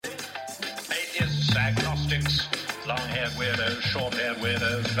agnostics, long-haired weirdos, short-haired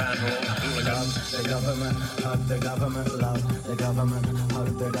weirdos, vandals, hooligans. The government, hug the government, love the government,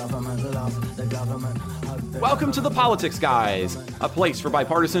 hug the government, love the government, hug the Welcome to The Politics Guys, a place for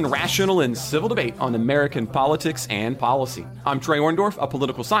bipartisan, rational, and civil debate on American politics and policy. I'm Trey Orndorff, a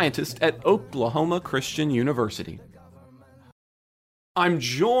political scientist at Oklahoma Christian University. I'm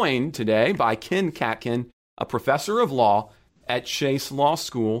joined today by Ken Katkin, a professor of law at Chase Law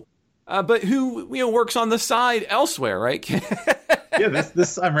School, but who works on the side elsewhere, right, Ken? Yeah,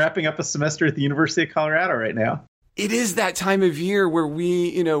 this I'm wrapping up a semester at the University of Colorado right now. It is that time of year where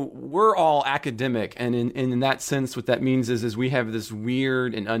we're all academic, and in that sense, what that means is we have this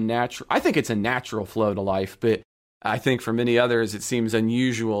weird and unnatural, I think it's a natural flow to life, but I think for many others, it seems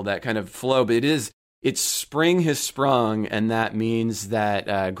unusual, that kind of flow, but it's spring has sprung, and that means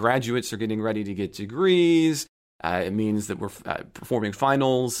that graduates are getting ready to get degrees. It means that we're performing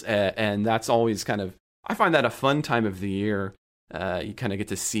finals, and that's always I find that a fun time of the year. You kind of get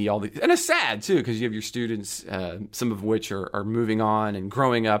to see all the, and it's sad too, because you have your students, some of which are moving on and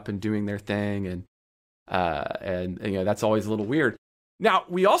growing up and doing their thing, and that's always a little weird. Now,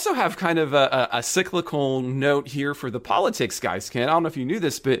 we also have kind of a cyclical note here for the politics guys, Ken. I don't know if you knew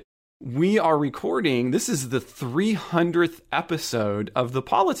this, but we are recording, this is the 300th episode of the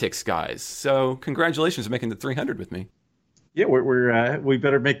Politics Guys. So congratulations on making the 300 with me. Yeah, we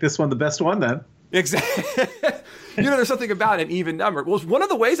better make this one the best one then. Exactly. There's something about an even number. Well, one of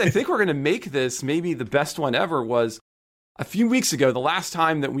the ways I think we're going to make this maybe the best one ever was a few weeks ago, the last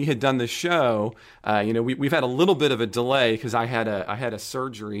time that we had done the show. We've had a little bit of a delay because I had a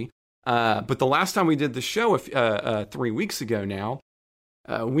surgery. But the last time we did the show 3 weeks ago now,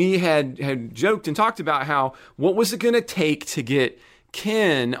 we had joked and talked about how what was it going to take to get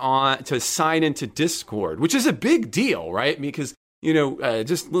Ken on to sign into Discord, which is a big deal, right? Because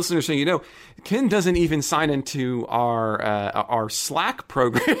just listeners so Ken doesn't even sign into our Slack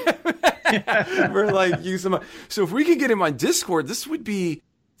program. So if we could get him on Discord, this would be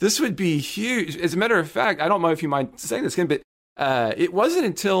huge. As a matter of fact, I don't know if you mind saying this, Ken, but it wasn't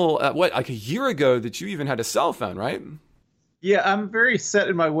until like a year ago that you even had a cell phone, right? Yeah, I'm very set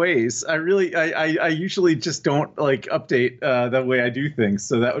in my ways. I usually just don't update the way I do things.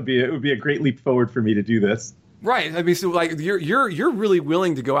 So it would be a great leap forward for me to do this. Right. I mean, so you're really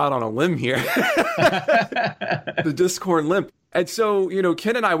willing to go out on a limb here, the Discord limb. And so,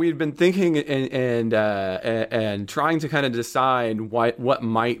 Ken and I, we had been thinking and trying to kind of decide what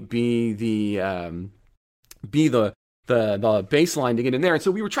might be the baseline to get in there. And so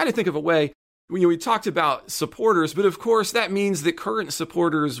we were trying to think of a way. We talked about supporters, but of course that means that current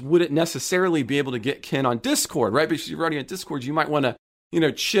supporters wouldn't necessarily be able to get Ken on Discord, right? Because you're already on Discord, you might want to,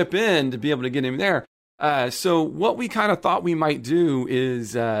 chip in to be able to get him there. So what we kind of thought we might do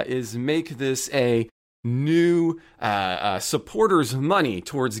is make this a new supporters money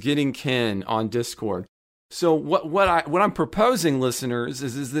towards getting Ken on Discord. So what I'm proposing, listeners,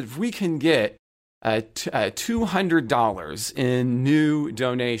 is that if we can get $200 in new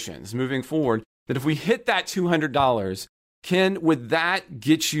donations moving forward, that if we hit that $200, Ken, would that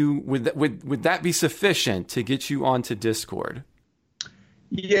get you? Would that be sufficient to get you onto Discord?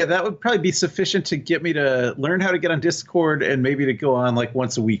 Yeah, that would probably be sufficient to get me to learn how to get on Discord and maybe to go on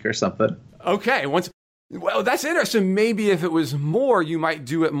once a week or something. Okay, well, that's interesting. Maybe if it was more, you might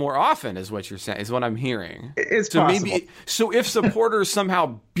do it more often, is what you're saying, is what I'm hearing. It's possible. So if supporters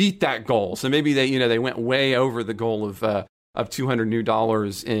somehow beat that goal, so maybe they went way over the goal of $200 new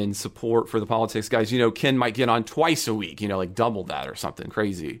in support for the Politics Guys, Ken might get on twice a week, double that or something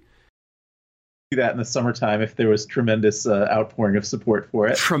crazy. Do that in the summertime if there was tremendous outpouring of support for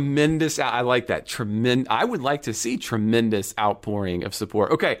it. Tremendous. I like that. I would like to see tremendous outpouring of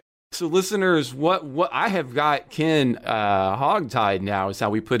support. Okay. So listeners, what I have got Ken hogtied now is how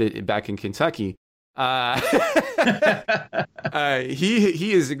we put it back in Kentucky. He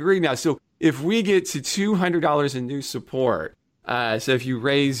is agreed now. So if we get to $200 in new support, so if you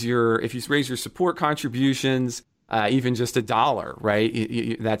raise your support contributions, even just $1,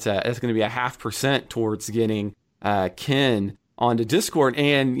 right? That's going to be 0.5% towards getting Ken onto Discord.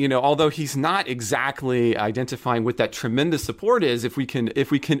 And, although he's not exactly identifying what that tremendous support is, if we can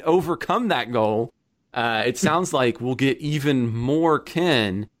overcome that goal, it sounds like we'll get even more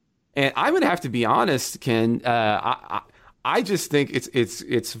Ken. And I'm going to have to be honest, Ken, I just think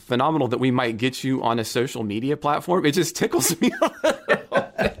it's phenomenal that we might get you on a social media platform. It just tickles me a little bit.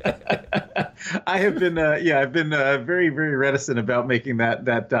 I've been very, very reticent about making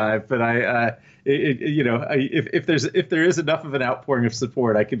that dive, but if there is enough of an outpouring of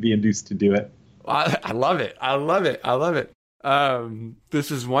support, I could be induced to do it. I love it.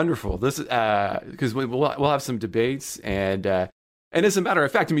 This is wonderful. This is because we'll have some debates, and as a matter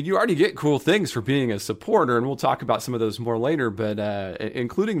of fact, I mean, you already get cool things for being a supporter, and we'll talk about some of those more later. But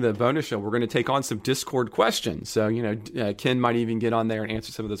including the bonus show, we're going to take on some Discord questions. So Ken might even get on there and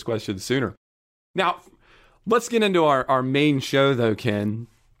answer some of those questions sooner. Now, let's get into our main show, though, Ken,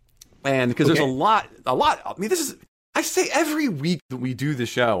 and because there's a lot. I mean, I say every week that we do the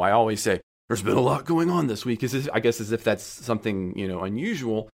show, I always say, there's been a lot going on this week. I guess as if that's something,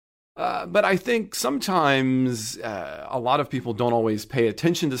 unusual. But I think sometimes a lot of people don't always pay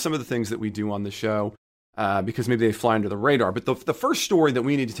attention to some of the things that we do on the show because maybe they fly under the radar. But the first story that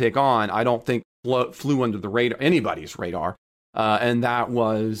we need to take on, I don't think flew under the radar, anybody's radar. And that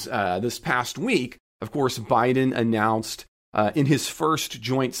was this past week. Of course, Biden announced in his first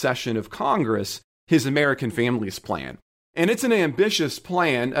joint session of Congress his American Families Plan. And it's an ambitious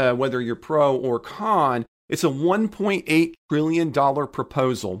plan, whether you're pro or con. It's a $1.8 trillion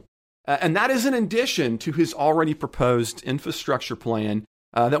proposal. And that is in addition to his already proposed infrastructure plan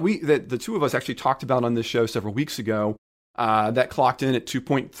that the two of us actually talked about on this show several weeks ago that clocked in at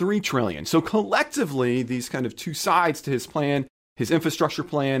 $2.3 trillion. So collectively, these kind of two sides to his plan, his infrastructure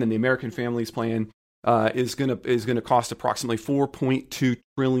plan and the American Families Plan, is going to cost approximately $4.2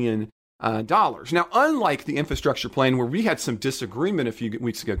 trillion. Now, unlike the infrastructure plan, where we had some disagreement a few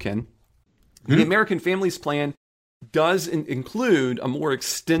weeks ago, Ken, the American Families Plan does include a more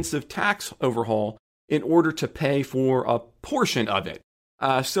extensive tax overhaul in order to pay for a portion of it.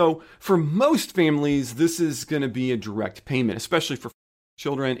 So for most families, this is going to be a direct payment, especially for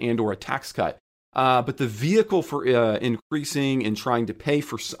children and or a tax cut. But the vehicle for increasing and trying to pay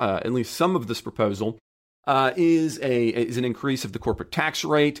for at least some of this proposal is an increase of the corporate tax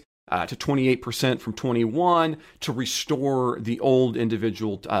rate to 28% from 21%, to restore the old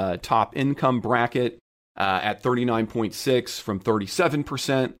individual top income bracket at 39.6% from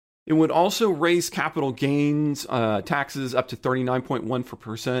 37%. It would also raise capital gains taxes up to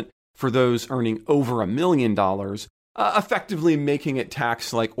 39.1% for those earning over $1 million, effectively making it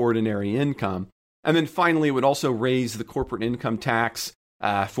taxed like ordinary income. And then finally, it would also raise the corporate income tax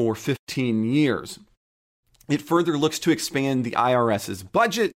for 15 years. It further looks to expand the IRS's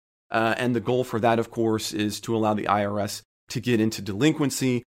budget. And the goal for that, of course, is to allow the IRS to get into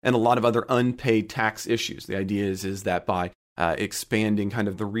delinquency and a lot of other unpaid tax issues. The idea is that by expanding kind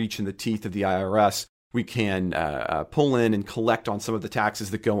of the reach and the teeth of the IRS, we can pull in and collect on some of the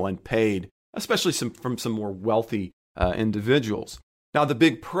taxes that go unpaid, especially from some more wealthy individuals. Now, the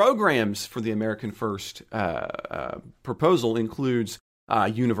big programs for the American First proposal includes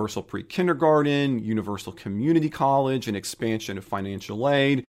universal pre-kindergarten, universal community college, and expansion of financial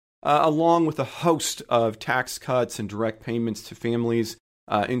aid, along with a host of tax cuts and direct payments to families,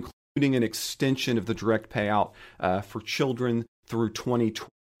 including an extension of the direct payout for children through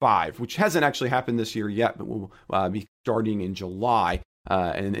 2025, which hasn't actually happened this year yet, but will be starting in July.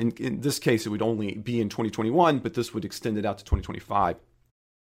 And in this case, it would only be in 2021, but this would extend it out to 2025.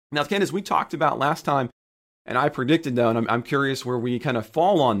 Now, Ken, as we talked about last time, and I predicted, though, and I'm curious where we kind of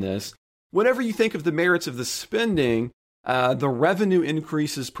fall on this, whatever you think of the merits of the spending, the revenue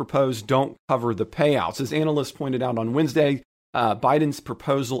increases proposed don't cover the payouts. As analysts pointed out on Wednesday, Biden's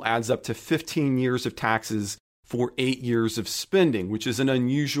proposal adds up to 15 years of taxes for 8 years of spending, which is an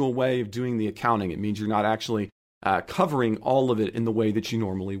unusual way of doing the accounting. It means you're not actually covering all of it in the way that you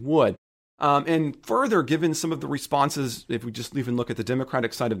normally would. And further, given some of the responses, if we just even look at the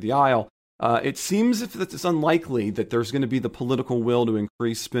Democratic side of the aisle, it seems if it's unlikely that there's going to be the political will to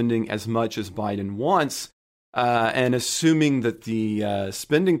increase spending as much as Biden wants. And assuming that the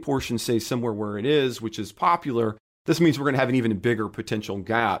spending portion stays somewhere where it is, which is popular, this means we're going to have an even bigger potential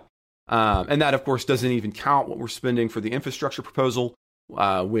gap. And that, of course, doesn't even count what we're spending for the infrastructure proposal,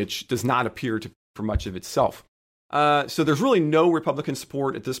 which does not appear to for much of itself. So there's really no Republican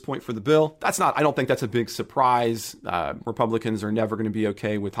support at this point for the bill. I don't think that's a big surprise. Republicans are never going to be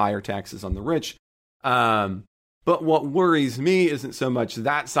okay with higher taxes on the rich. But what worries me isn't so much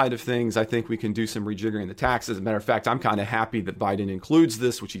that side of things. I think we can do some rejiggering the taxes. As a matter of fact, I'm kind of happy that Biden includes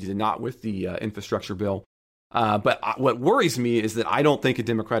this, which he did not with the infrastructure bill. But what worries me is that I don't think a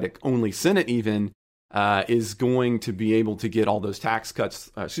Democratic-only Senate even is going to be able to get all those tax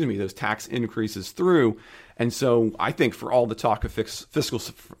cuts, those tax increases through. And so I think for all the talk of fiscal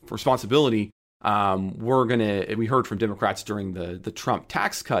responsibility, we heard from Democrats during the Trump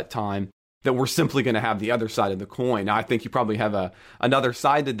tax cut time that we're simply going to have the other side of the coin. Now, I think you probably have another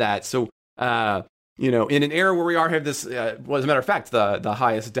side to that. So, in an era where we have this, as a matter of fact, the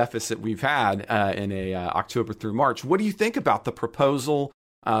highest deficit we've had in October through March. What do you think about the proposal,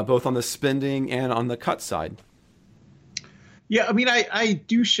 both on the spending and on the cut side? Yeah, I mean, I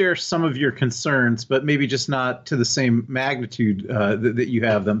do share some of your concerns, but maybe just not to the same magnitude that you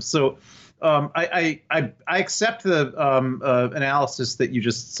have them. So I accept the analysis that you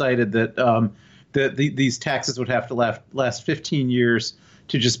just cited that these taxes would have to last 15 years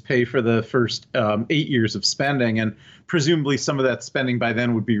to just pay for the first 8 years of spending. And presumably some of that spending by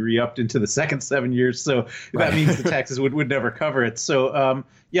then would be re-upped into the second 7 years. So that means the taxes would never cover it. So,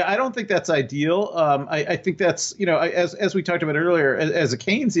 yeah, I don't think that's ideal. I think that's, as we talked about earlier, as a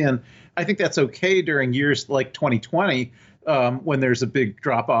Keynesian, I think that's okay during years like 2020 when there's a big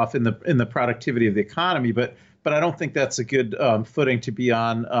drop off in the productivity of the economy. But I don't think that's a good footing to be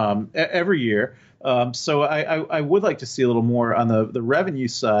on every year. So I would like to see a little more on the revenue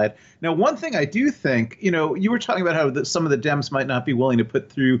side. Now, one thing I do think, you were talking about how some of the Dems might not be willing to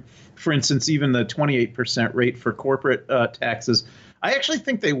put through, for instance, even the 28% rate for corporate taxes. I actually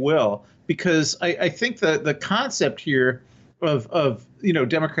think they will, because I think the concept here of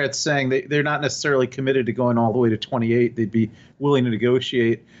Democrats saying they're not necessarily committed to going all the way to 28, they'd be willing to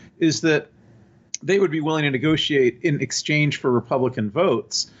negotiate, is that they would be willing to negotiate in exchange for Republican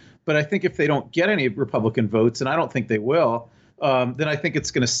votes. But I think if they don't get any Republican votes, and I don't think they will, then I think it's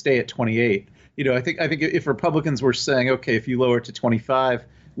going to stay at 28. I think if Republicans were saying, okay, if you lower it to 25,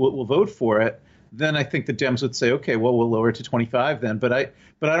 we'll vote for it, then I think the Dems would say, okay, well, we'll lower it to 25 then. But I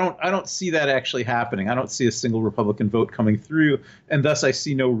don't see that actually happening. I don't see a single Republican vote coming through, and thus I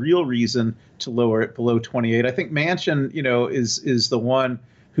see no real reason to lower it below 28. I think Manchin, is the one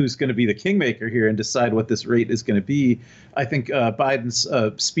who's going to be the kingmaker here and decide what this rate is going to be. I think Biden's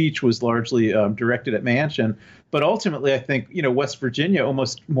speech was largely directed at Manchin, but ultimately I think West Virginia,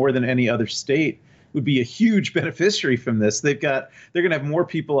 almost more than any other state, would be a huge beneficiary from this. They're going to have more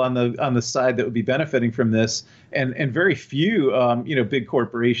people on the side that would be benefiting from this, and very few big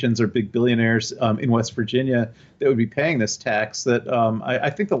corporations or big billionaires in West Virginia that would be paying this tax. That I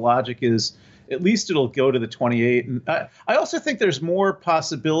think the logic is, at least it'll go to the 28. And I also think there's more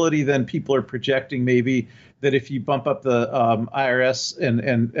possibility than people are projecting, maybe, that if you bump up the IRS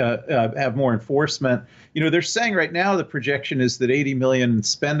and have more enforcement. They're saying right now the projection is that 80 million in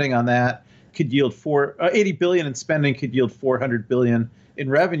spending on that could yield 80 billion in spending could yield 400 billion in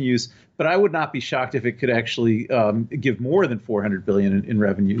revenues. But I would not be shocked if it could actually give more than 400 billion in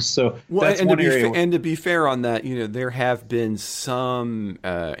revenues. So that's one area. And to be fair on that, there have been some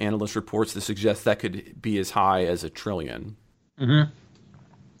analyst reports that suggest that could be as high as $1 trillion. Mm-hmm.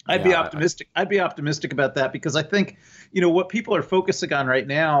 I'd be optimistic. I'd be optimistic about that, because I think what people are focusing on right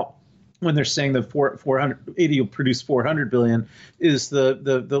now, when they're saying the 480 will produce 400 billion, is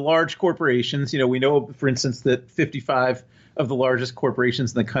the large corporations. We know, for instance, that 55 of the largest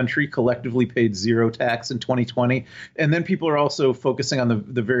corporations in the country collectively paid zero tax in 2020. And then people are also focusing on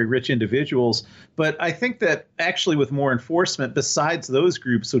the very rich individuals. But I think that actually with more enforcement, besides those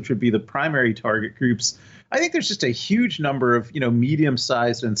groups, which would be the primary target groups, I think there's just a huge number of,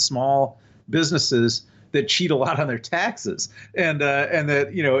 medium-sized and small businesses that cheat a lot on their taxes, and that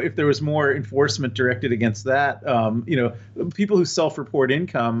if there was more enforcement directed against that, people who self-report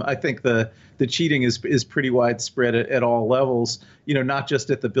income, I think the cheating is pretty widespread at all levels, not just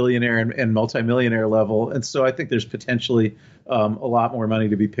at the billionaire and multimillionaire level, and so I think there's potentially a lot more money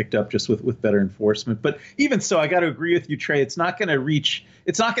to be picked up just with better enforcement. But even so, I got to agree with you, Trey. It's not going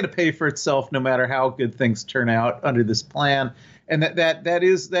to pay for itself no matter how good things turn out under this plan. And that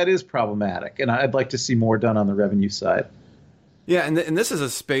is problematic, and I'd like to see more done on the revenue side. Yeah, and this is a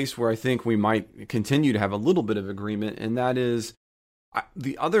space where I think we might continue to have a little bit of agreement, and that is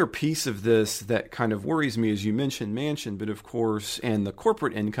the other piece of this that kind of worries me, as you mentioned Manchin, but of course, and the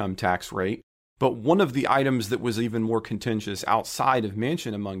corporate income tax rate. But one of the items that was even more contentious outside of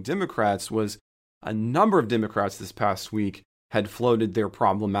Manchin among Democrats was a number of Democrats this past week had floated their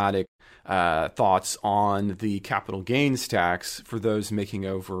problematic thoughts on the capital gains tax for those making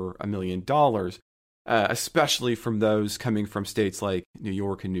over $1 million, especially from those coming from states like New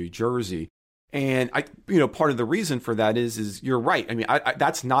York and New Jersey. And part of the reason for that is you're right. I mean,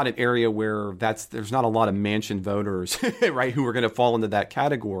 that's not an area where there's not a lot of Manchin voters, right, who are going to fall into that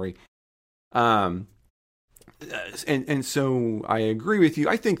category. And so I agree with you.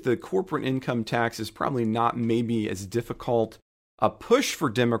 I think the corporate income tax is probably not maybe as difficult a push for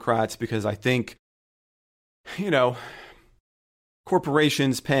Democrats, because I think,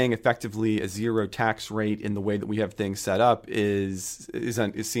 corporations paying effectively a zero tax rate in the way that we have things set up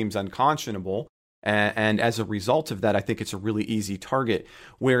it seems unconscionable. And as a result of that, I think it's a really easy target.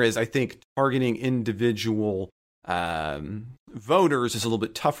 Whereas I think targeting individual voters is a little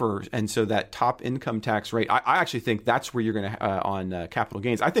bit tougher. And so that top income tax rate, I actually think that's where you're going to, on capital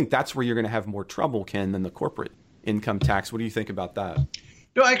gains, I think that's where you're going to have more trouble, Ken, than the corporate. income tax. What do you think about that?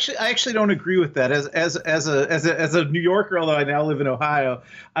 No, I actually don't agree with that. As a New Yorker, although I now live in Ohio,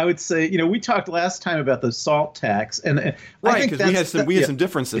 I would say, we talked last time about the salt tax, and I think because we had some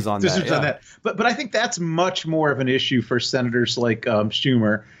differences on that. Yeah. But I think that's much more of an issue for senators like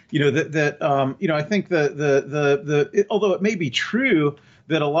Schumer. I think although it may be true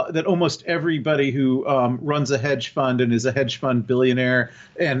that almost everybody who runs a hedge fund and is a hedge fund billionaire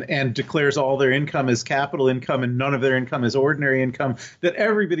and declares all their income as capital income and none of their income as ordinary income, that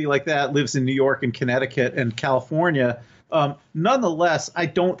everybody like that lives in New York and Connecticut and California. Nonetheless, I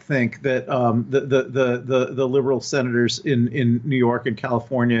don't think that the liberal senators in New York and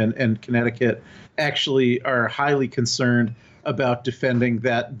California and Connecticut actually are highly concerned about defending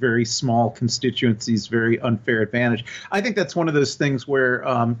that very small constituency's very unfair advantage. I think that's one of those things where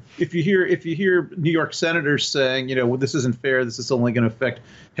if you hear New York senators saying, well, this isn't fair, this is only going to affect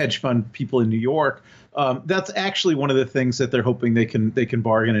hedge fund people in New York, that's actually one of the things that they're hoping they can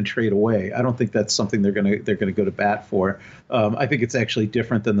bargain and trade away. I don't think that's something they're going to go to bat for. I think it's actually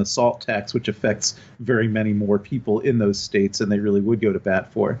different than the salt tax, which affects very many more people in those states than they really would go to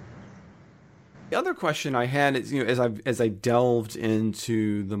bat for. The other question I had is, as I delved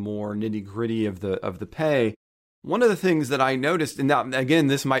into the more nitty gritty of the pay, one of the things that I noticed, and now again,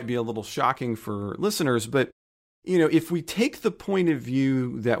 this might be a little shocking for listeners, but if we take the point of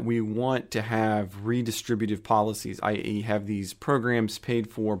view that we want to have redistributive policies, i.e., have these programs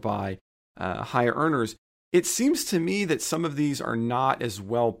paid for by higher earners, it seems to me that some of these are not as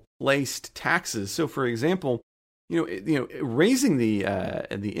well placed taxes. So, for example, raising the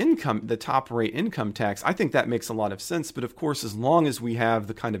income, the top rate income tax, I think that makes a lot of sense. But of course, as long as we have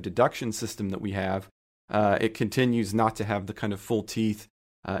the kind of deduction system that we have, it continues not to have the kind of full teeth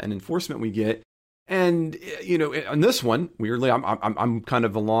and enforcement we get. And on this one, weirdly, I'm kind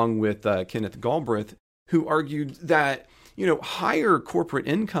of along with Kenneth Galbraith, who argued that higher corporate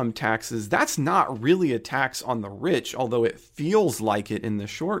income taxes, that's not really a tax on the rich, although it feels like it in the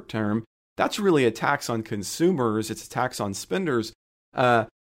short term. That's really a tax on consumers. It's a tax on spenders.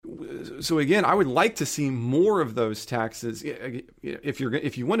 So again, I would like to see more of those taxes. If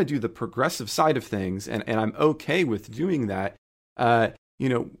you want to do the progressive side of things, and I'm okay with doing that,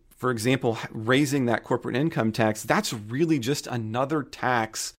 for example, raising that corporate income tax, that's really just another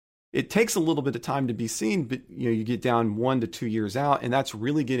tax. It takes a little bit of time to be seen, but you get down 1 to 2 years out, and that's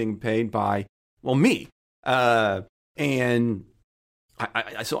really getting paid by, me.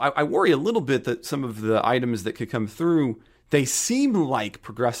 So I worry a little bit that some of the items that could come through, they seem like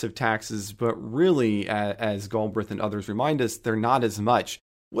progressive taxes, but really, as Galbraith and others remind us, they're not as much.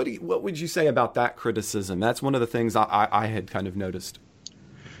 What would you say about that criticism? That's one of the things I had kind of noticed.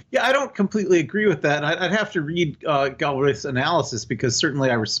 Yeah, I don't completely agree with that. I'd have to read Galbraith's analysis because certainly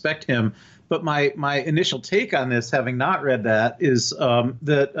I respect him. But my initial take on this, having not read that, is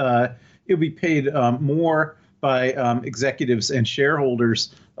that it would be paid more by executives and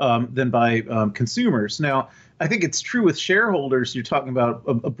shareholders than by consumers. Now, I think it's true with shareholders. You're talking about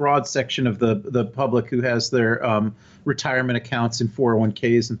a broad section of the public who has their retirement accounts in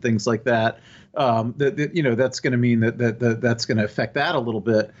 401ks and things like that. That's going to mean that's going to affect that a little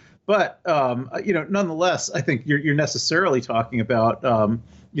bit. But nonetheless, I think you're necessarily talking about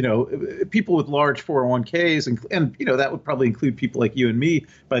people with large 401ks, and that would probably include people like you and me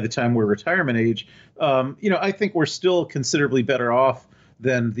by the time we're retirement age. I think we're still considerably better off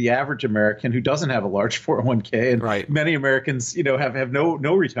than the average American who doesn't have a large 401k, and right. Many Americans, have no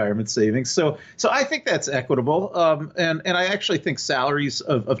retirement savings. So I think that's equitable, and I actually think salaries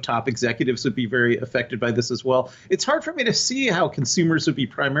of top executives would be very affected by this as well. It's hard for me to see how consumers would be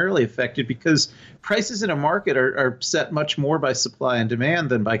primarily affected because prices in a market are set much more by supply and demand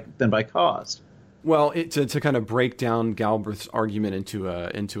than by cost. Well, to kind of break down Galbraith's argument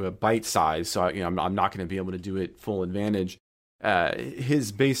into a bite size, so I'm not going to be able to do it full advantage.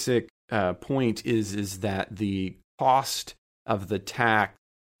 His basic point is that the cost of the tax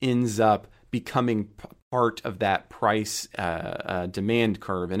ends up becoming part of that price demand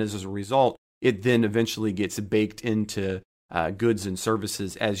curve, and as a result, it then eventually gets baked into goods and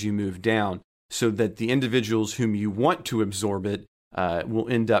services as you move down, so that the individuals whom you want to absorb it will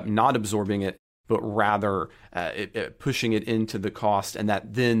end up not absorbing it, but rather pushing it into the cost, and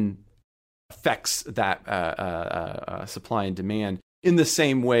that then affects that supply and demand in the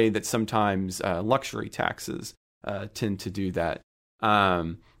same way that sometimes luxury taxes tend to do that.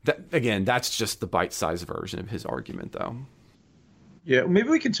 That's just the bite-sized version of his argument, though. Yeah, maybe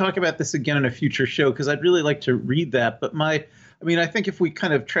we can talk about this again in a future show because I'd really like to read that. But I think if we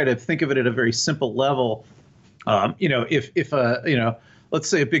kind of try to think of it at a very simple level, if let's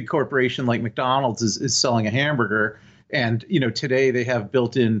say a big corporation like McDonald's is selling a hamburger, and today they have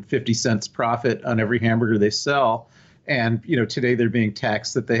built in 50 cents profit on every hamburger they sell, and today they're being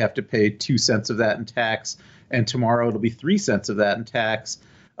taxed that they have to pay 2 cents of that in tax, and tomorrow it'll be 3 cents of that in tax.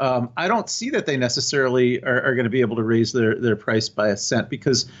 I don't see that they necessarily are going to be able to raise their price by a cent,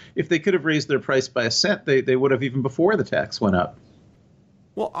 because if they could have raised their price by a cent, they would have even before the tax went up.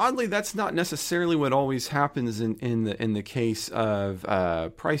 Well, oddly, that's not necessarily what always happens in the case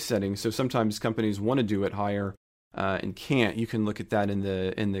of price setting. So sometimes companies want to do it higher and can't. You can look at that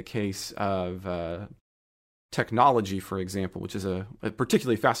in the case of technology, for example, which is a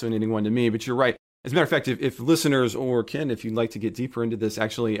particularly fascinating one to me. But you're right. As a matter of fact, if listeners or Ken, if you'd like to get deeper into this,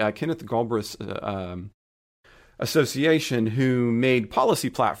 actually, Kenneth Galbraith's association, who made policy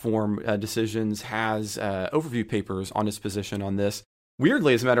platform decisions, has overview papers on his position on this.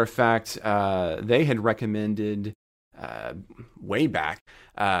 Weirdly, as a matter of fact, they had recommended way back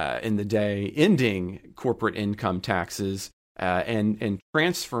in the day ending corporate income taxes and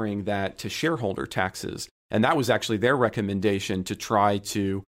transferring that to shareholder taxes. And that was actually their recommendation to try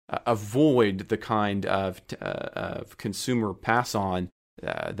to avoid the kind of consumer pass-on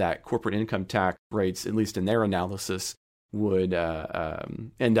that corporate income tax rates, at least in their analysis, would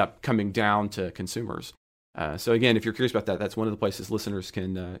end up coming down to consumers. So again, if you're curious about that, that's one of the places listeners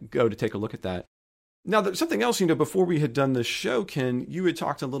can go to take a look at that. Now, there's something else, before we had done this show, Ken, you had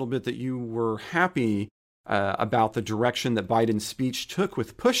talked a little bit that you were happy about the direction that Biden's speech took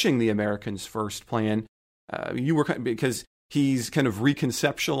with pushing the Americans First plan. Because he's kind of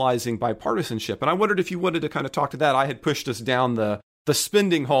reconceptualizing bipartisanship. And I wondered if you wanted to kind of talk to that. I had pushed us down the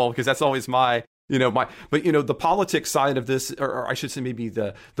spending hole, because that's always but the politics side of this, or I should say maybe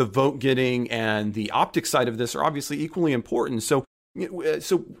the vote getting and the optics side of this, are obviously equally important. So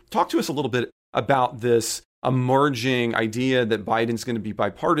talk to us a little bit about this emerging idea that Biden's going to be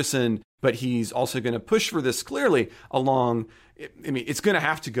bipartisan, but he's also going to push for this clearly along. I mean, it's going to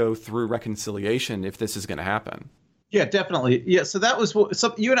have to go through reconciliation if this is going to happen. Yeah, definitely. Yeah, so that was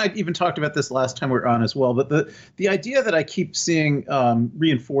you and I even talked about this last time we were on as well. But the idea that I keep seeing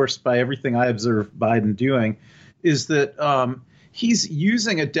reinforced by everything I observe Biden doing is that he's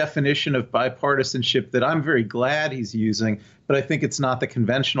using a definition of bipartisanship that I'm very glad he's using, but I think it's not the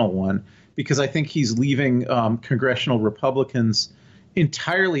conventional one, because I think he's leaving congressional Republicans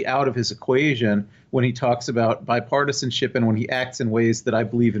entirely out of his equation when he talks about bipartisanship and when he acts in ways that I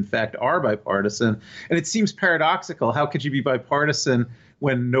believe, in fact, are bipartisan. And it seems paradoxical. How could you be bipartisan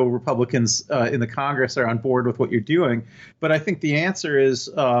when no Republicans in the Congress are on board with what you're doing? But I think the answer is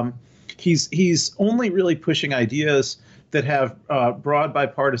he's only really pushing ideas that have broad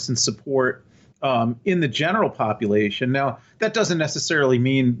bipartisan support in the general population. Now, that doesn't necessarily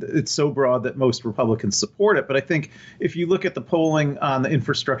mean it's so broad that most Republicans support it. But I think if you look at the polling on the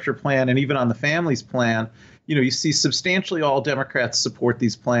infrastructure plan and even on the families plan, you see substantially all Democrats support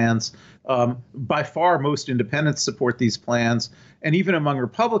these plans. By far, most independents support these plans. And even among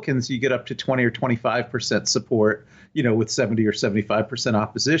Republicans, you get up to 20 or 25% support, with 70 or 75%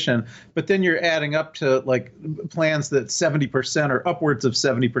 opposition. But then you're adding up to like plans that 70% or upwards of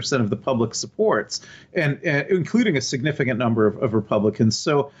 70% of the public supports, and including a significant number of Republicans.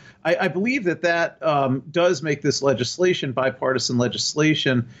 So I believe that does make this legislation bipartisan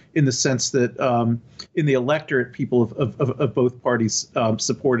legislation, in the sense that in the electorate, people of both parties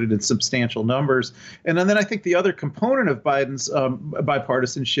supported in substantial numbers. And then I think the other component of Biden's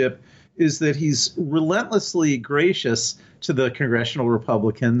bipartisanship is that he's relentlessly gracious to the congressional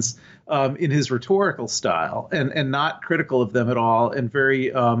Republicans in his rhetorical style, and not critical of them at all, and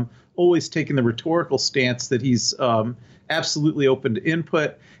very always taking the rhetorical stance that he's absolutely open to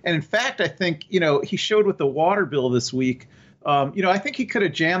input. And in fact, I think, he showed with the water bill this week, I think he could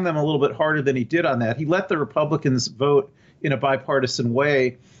have jammed them a little bit harder than he did on that. He let the Republicans vote in a bipartisan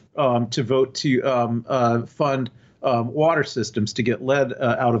way to vote to fund water systems, to get lead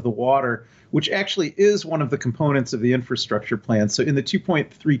out of the water, which actually is one of the components of the infrastructure plan. So in the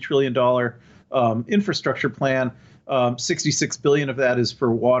 $2.3 trillion infrastructure plan, $66 billion of that is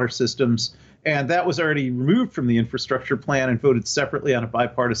for water systems. And that was already removed from the infrastructure plan and voted separately on a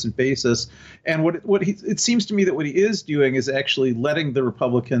bipartisan basis. And it seems to me that what he is doing is actually letting the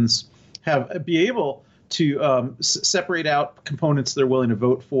Republicans be able to separate out components they're willing to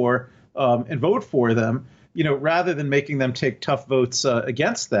vote for and vote for them, rather than making them take tough votes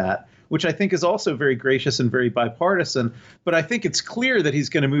against that, which I think is also very gracious and very bipartisan. But I think it's clear that he's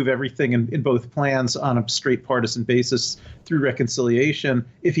going to move everything in both plans on a straight partisan basis through reconciliation,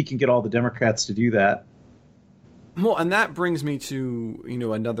 if he can get all the Democrats to do that. Well, and that brings me to,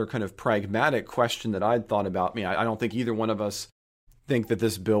 another kind of pragmatic question that I'd thought about. I don't think either one of us think that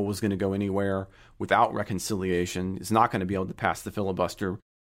this bill was going to go anywhere without reconciliation. It's not going to be able to pass the filibuster.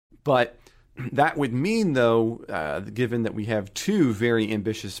 But that would mean, though, given that we have two very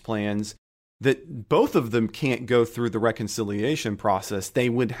ambitious plans, that both of them can't go through the reconciliation process. They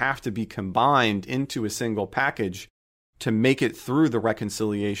would have to be combined into a single package to make it through the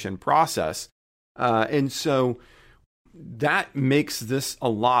reconciliation process. And so that makes this a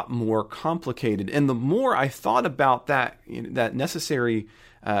lot more complicated. And the more I thought about that, that necessary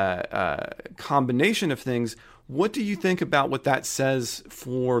combination of things, what do you think about what that says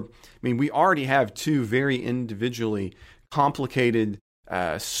for, we already have two very individually complicated,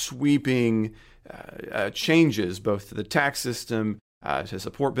 sweeping changes, both to the tax system, to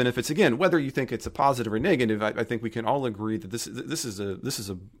support benefits. Again, whether you think it's a positive or negative, I think we can all agree that this is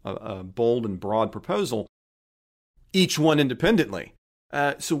a bold and broad proposal, each one independently.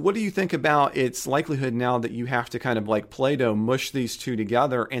 So what do you think about its likelihood now that you have to kind of like Play-Doh mush these two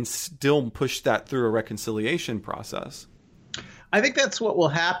together and still push that through a reconciliation process? I think that's what will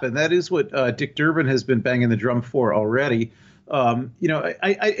happen. That is what Dick Durbin has been banging the drum for already.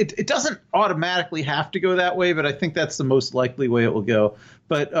 It doesn't automatically have to go that way, but I think that's the most likely way it will go.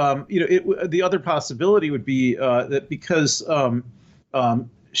 But the other possibility would be that because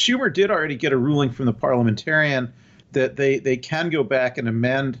Schumer did already get a ruling from the parliamentarian that they can go back and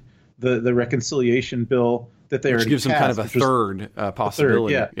amend the reconciliation bill that they already gives them kind of a third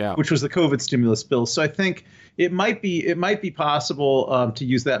possibility, which was the COVID stimulus bill. So I think it might be possible to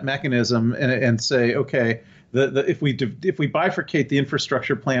use that mechanism and say, okay, if we bifurcate the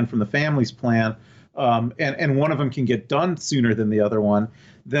infrastructure plan from the families plan, and one of them can get done sooner than the other one,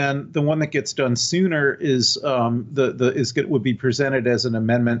 then the one that gets done sooner would be presented as an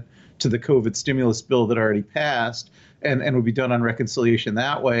amendment to the COVID stimulus bill that already passed, and would be done on reconciliation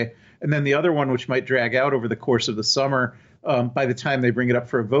that way. And then the other one, which might drag out over the course of the summer, by the time they bring it up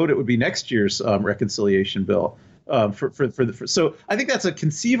for a vote, it would be next year's reconciliation bill. So I think that's a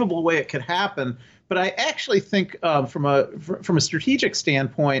conceivable way it could happen. But I actually think from a strategic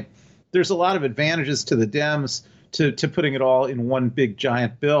standpoint, there's a lot of advantages to the Dems to putting it all in one big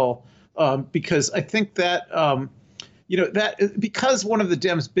giant bill, because I think that because one of the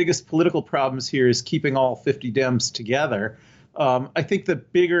Dems' biggest political problems here is keeping all 50 Dems together. I think the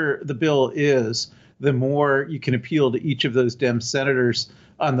bigger the bill is, the more you can appeal to each of those Dem senators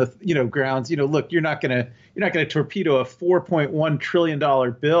on the grounds. Look, you're not going to torpedo a $4.1 trillion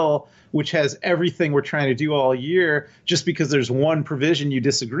bill, which has everything we're trying to do all year, just because there's one provision you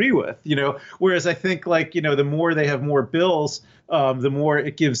disagree with. Whereas I think the more they have more bills, the more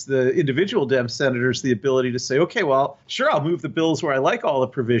it gives the individual Dem senators the ability to say, okay, well, sure, I'll move the bills where I like all the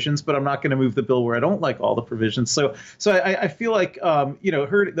provisions, but I'm not going to move the bill where I don't like all the provisions. So I feel like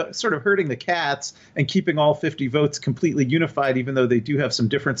hurting the cats and keeping all 50 votes completely unified, even though they do have some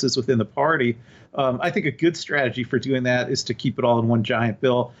differences within the party. I think a good strategy for doing that is to keep it all in one giant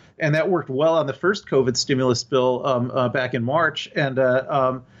bill, and that worked well on the first COVID stimulus bill back in March, and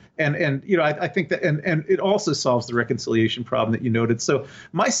I think that and it also solves the reconciliation problem that you noted. So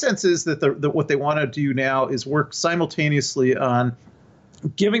my sense is that what they want to do now is work simultaneously on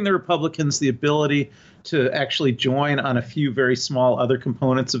giving the Republicans the ability to actually join on a few very small other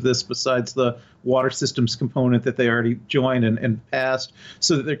components of this besides the water systems component that they already joined and passed,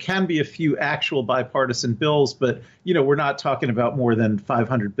 so that there can be a few actual bipartisan bills. But, we're not talking about more than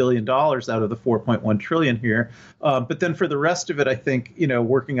 $500 billion out of the $4.1 trillion here. But then for the rest of it, I think,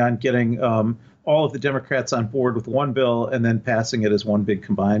 working on getting all of the Democrats on board with one bill and then passing it as one big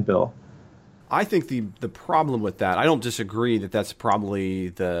combined bill. I think the problem with that, I don't disagree that that's probably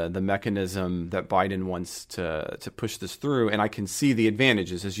the mechanism that Biden wants to push this through, and I can see the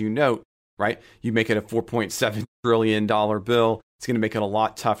advantages, as you note, right? You make it a $4.7 trillion bill. It's going to make it a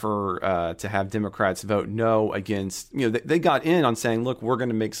lot tougher to have Democrats vote no against. They got in on saying, look, we're going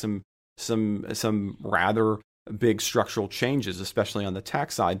to make some rather big structural changes, especially on the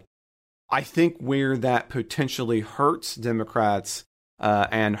tax side. I think where that potentially hurts Democrats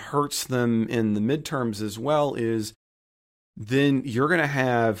and hurts them in the midterms as well is then you're going to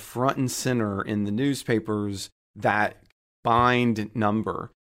have front and center in the newspapers that bind number.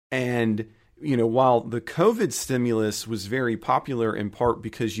 And, while the COVID stimulus was very popular in part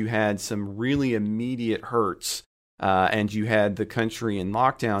because you had some really immediate hurts and you had the country in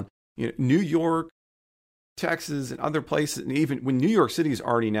lockdown, New York, Texas, and other places, and even when New York City is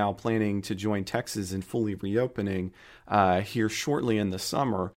already now planning to join Texas in fully reopening here shortly in the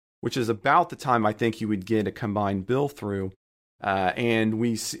summer, which is about the time I think you would get a combined bill through. And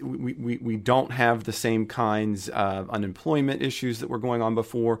we don't have the same kinds of unemployment issues that were going on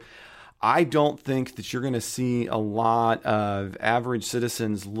before. I don't think that you're going to see a lot of average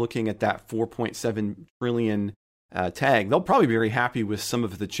citizens looking at that 4.7 trillion tag. They'll probably be very happy with some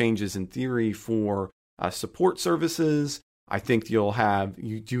of the changes in theory for support services. I think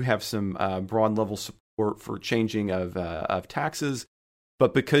you do have some broad level support for changing of taxes,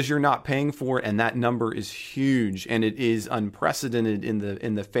 but because you're not paying for it, and that number is huge, and it is unprecedented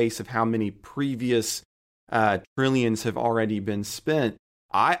in the face of how many previous trillions have already been spent.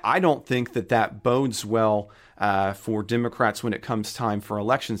 I don't think that bodes well for Democrats when it comes time for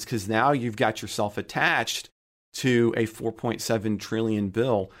elections, because now you've got yourself attached to a 4.7 trillion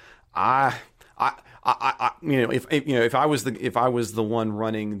bill. If I was the one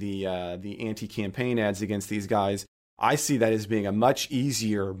running the anti-campaign ads against these guys, I see that as being a much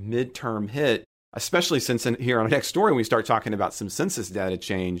easier midterm hit, especially since here on our next story we start talking about some census data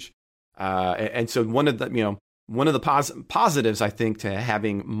change. And so one of the positives, I think, to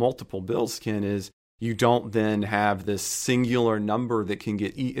having multiple bills, Ken, is you don't then have this singular number that can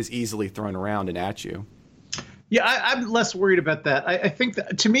get as easily thrown around and at you. Yeah, I'm less worried about that. I think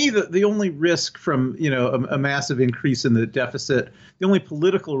that, to me, the only risk from a massive increase in the deficit, the only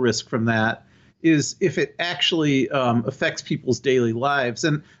political risk from that is if it actually affects people's daily lives.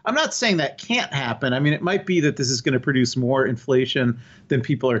 And I'm not saying that can't happen. I mean, it might be that this is going to produce more inflation than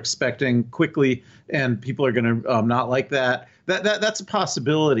people are expecting quickly, and people are going to not like that. That's a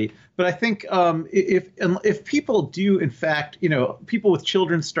possibility. But I think if people do, in fact, people with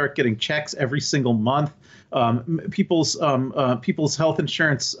children start getting checks every single month, people's health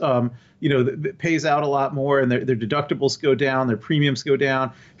insurance, pays out a lot more, and their deductibles go down, their premiums go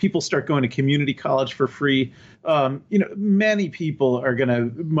down. People start going to community college for free. Many people are going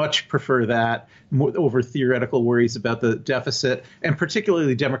to much prefer that over theoretical worries about the deficit, and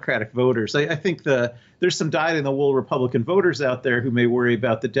particularly Democratic voters. I think there's some dyed-in-the-wool Republican voters out there who may worry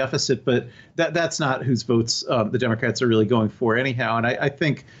about the deficit, but that's not whose votes the Democrats are really going for anyhow. And I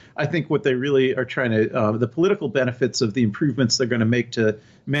think what they really are trying to, the political benefits of the improvements they're going to make to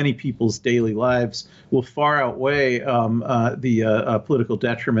many people's daily lives will far outweigh the political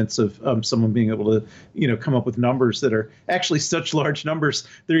detriments of someone being able to, come up with numbers that are actually such large numbers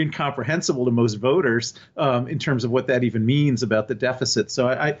they're incomprehensible to most voters in terms of what that even means about the deficit. So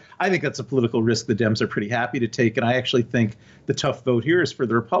I think that's a political risk the Dems are pretty happy to take, and I actually think the tough vote here is for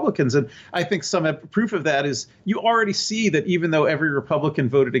the Republicans. And I think some proof of that is you already see that even though every Republican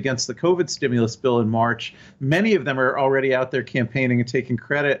voted against the COVID stimulus bill in March, many of them are already out there campaigning and taking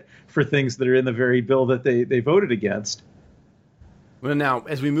credit for things that are in the very bill that they voted against. Well, now,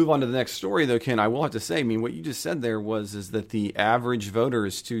 as we move on to the next story, though, Ken, I will have to say, what you just said there is that the average voter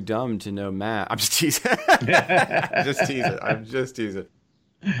is too dumb to know math. I'm just teasing. I'm just teasing.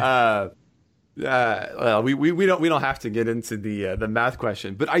 Well, we don't have to get into the math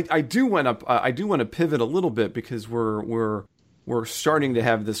question, but I do want to pivot a little bit, because we're starting to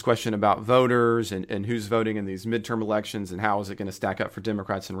have this question about voters and who's voting in these midterm elections and how is it going to stack up for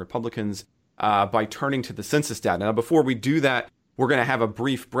Democrats and Republicans by turning to the census data. Now, before we do that, we're going to have a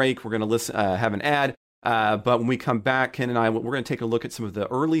brief break. We're going to have an ad. But when we come back, Ken and I, we're going to take a look at some of the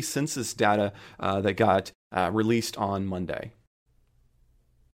early census data that got released on Monday.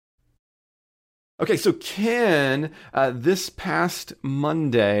 Okay, so Ken, this past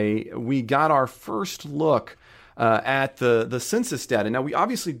Monday, we got our first look at the census data. Now, we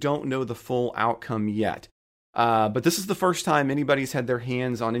obviously don't know the full outcome yet, but this is the first time anybody's had their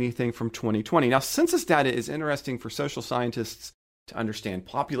hands on anything from 2020. Now, census data is interesting for social scientists to understand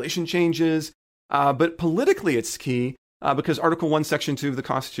population changes, but politically it's key because Article 1, Section 2 of the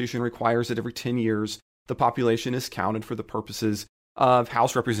Constitution requires that every 10 years the population is counted for the purposes of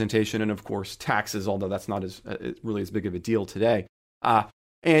House representation and, of course, taxes, although that's not really as big of a deal today.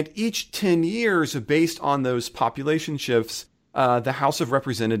 And each 10 years, based on those population shifts, the House of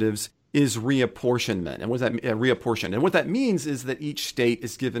Representatives is reapportionment. And what that means is that each state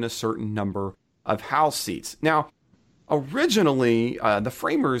is given a certain number of House seats. Now, originally, the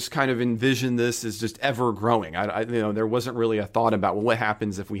framers kind of envisioned this as just ever growing. There wasn't really a thought about what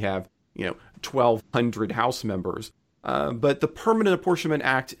happens if we have 1,200 House members. But the Permanent Apportionment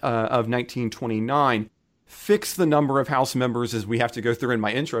Act of 1929 fixed the number of House members, as we have to go through in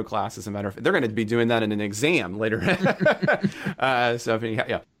my intro class. As a matter of fact, they're going to be doing that in an exam later.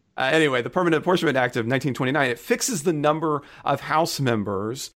 Anyway, the Permanent Apportionment Act of 1929, it fixes the number of House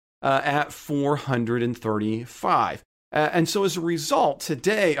members at 435. And so as a result,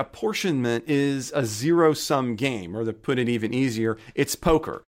 today, apportionment is a zero-sum game, or to put it even easier, it's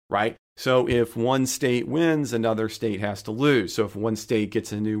poker, right? So if one state wins, another state has to lose. So if one state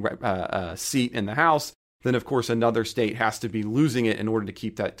gets a new seat in the House, then of course another state has to be losing it in order to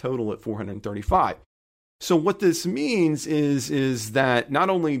keep that total at 435. So what this means is that not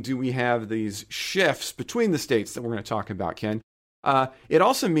only do we have these shifts between the states that we're going to talk about, Ken, it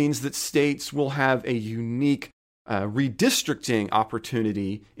also means that states will have a unique redistricting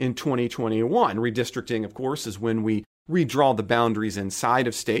opportunity in 2021. Redistricting, of course, is when we redraw the boundaries inside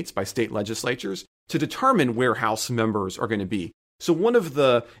of states by state legislatures to determine where House members are going to be. So one of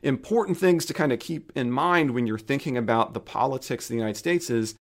the important things to kind of keep in mind when you're thinking about the politics of the United States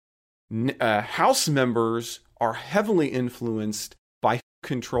is House members are heavily influenced by who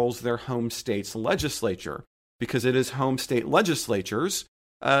controls their home state's legislature, because it is home state legislatures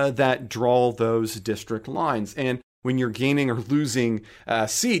that draw those district lines. And when you're gaining or losing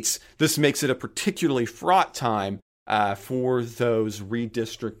seats, this makes it a particularly fraught time for those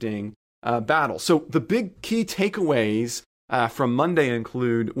redistricting battles. So the big key takeaways from Monday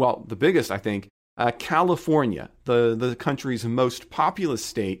include, well, the biggest, I think, California, the country's most populous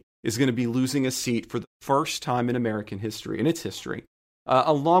state, is going to be losing a seat for the first time in American history, in its history.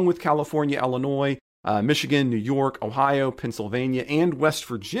 Along with California, Illinois, Michigan, New York, Ohio, Pennsylvania, and West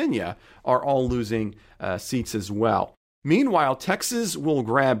Virginia are all losing seats as well. Meanwhile, Texas will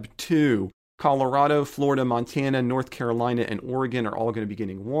grab 2. Colorado, Florida, Montana, North Carolina, and Oregon are all going to be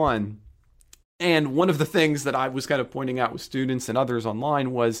getting 1. And one of the things that I was kind of pointing out with students and others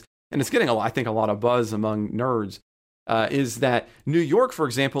online was, and it's getting, I think, a lot of buzz among nerds, is that New York, for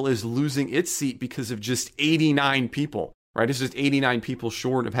example, is losing its seat because of just 89 people. Right, it's just 89 people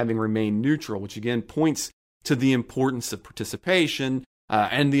short of having remained neutral, which again points to the importance of participation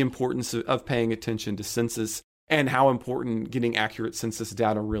and the importance of paying attention to census and how important getting accurate census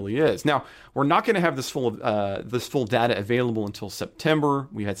data really is. Now, we're not going to have this full data available until September.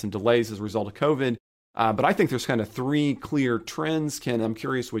 We had some delays as a result of COVID, but I think there's kind of 3 clear trends, Ken. I'm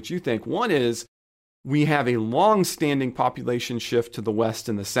curious what you think. One is we have a long-standing population shift to the west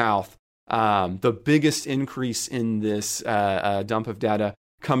and the south. The biggest increase in this dump of data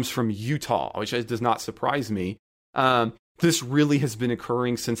comes from Utah, which does not surprise me. This really has been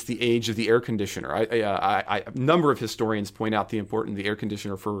occurring since the age of the air conditioner. A number of historians point out the importance of the air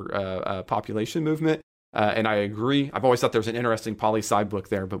conditioner for population movement, and I agree. I've always thought there's an interesting poli-sci book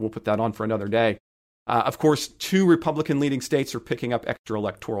there, but we'll put that on for another day. Of course, 2 Republican-leading states are picking up extra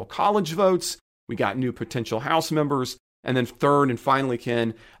electoral college votes. We got new potential House members. And then third and finally,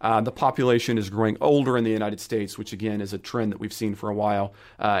 Ken, the population is growing older in the United States, which again is a trend that we've seen for a while,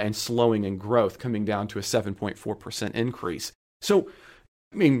 and slowing in growth, coming down to a 7.4% increase. So,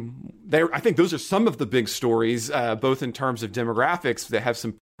 I mean, I think those are some of the big stories, both in terms of demographics that have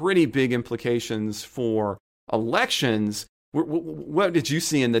some pretty big implications for elections. What did you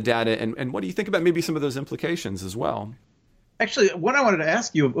see in the data, and what do you think about maybe some of those implications as well? Actually, what I wanted to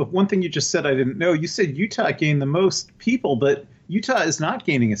ask you, one thing you just said I didn't know, you said Utah gained the most people, but Utah is not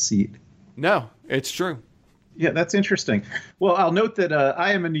gaining a seat. No, it's true. Yeah, that's interesting. Well, I'll note that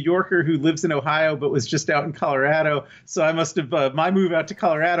I am a New Yorker who lives in Ohio but was just out in Colorado. So I must have my move out to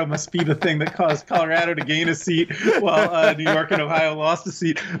Colorado must be the thing that caused Colorado to gain a seat while New York and Ohio lost a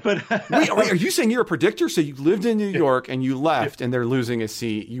seat. But wait, are you saying you're a predictor? So you lived in New York and you left and they're losing a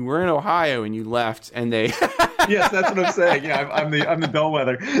seat. You were in Ohio and you left and they. Yes, that's what I'm saying. Yeah, I'm the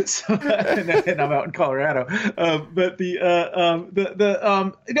bellwether, so, and I'm out in Colorado. But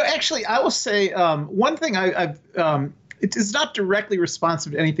actually, I will say one thing it is not directly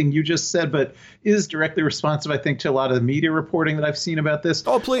responsive to anything you just said, but is directly responsive, I think, to a lot of the media reporting that I've seen about this.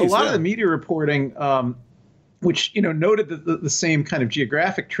 Oh, please. A lot of the media reporting, which noted the same kind of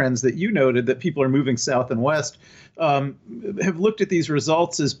geographic trends that you noted, that people are moving south and west, have looked at these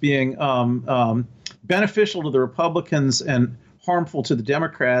results as being beneficial to the Republicans and harmful to the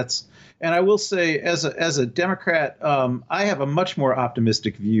Democrats. And I will say, as a Democrat, I have a much more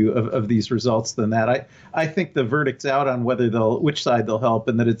optimistic view of these results than that. I think the verdict's out on which side they'll help,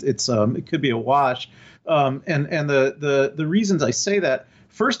 and that it could be a wash. And the reasons I say that,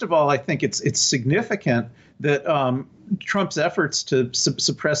 first of all, I think it's significant that Trump's efforts to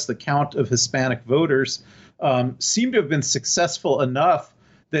suppress the count of Hispanic voters seem to have been successful enough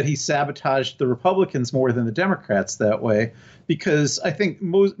that he sabotaged the Republicans more than the Democrats that way, because I think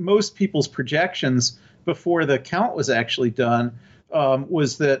most people's projections before the count was actually done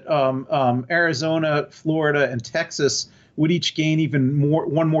was that Arizona, Florida, and Texas would each gain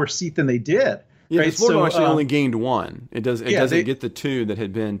one more seat than they did. Yeah, right? Florida actually only gained 1. It doesn't get the 2 that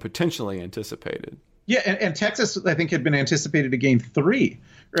had been potentially anticipated. Yeah, and Texas, I think, had been anticipated to gain 3.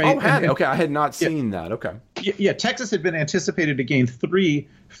 Right? Okay, I had not seen that. Okay. Yeah, Texas had been anticipated to gain 3,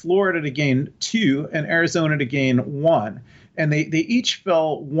 Florida to gain 2, and Arizona to gain 1. and they each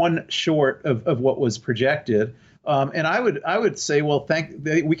fell one short of what was projected. And I would say, well,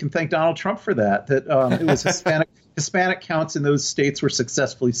 we can thank Donald Trump for that. That it was Hispanic counts in those states were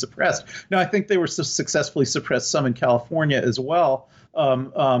successfully suppressed. Now, I think they were successfully suppressed some in California as well,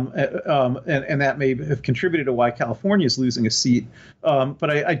 and that may have contributed to why California is losing a seat.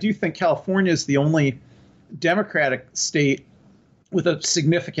 But I do think California is the only Democratic state with a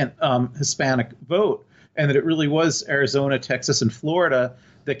significant Hispanic vote, and that it really was Arizona, Texas, and Florida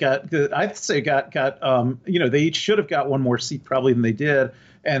that I'd say got they each should have got one more seat probably than they did,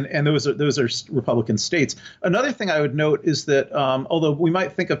 and those are Republican states. Another thing I would note is that although we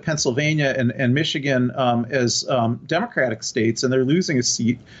might think of Pennsylvania and Michigan as Democratic states and they're losing a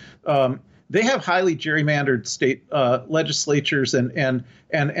seat, they have highly gerrymandered state legislatures, and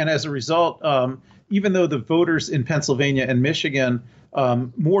as a result, even though the voters in Pennsylvania and Michigan,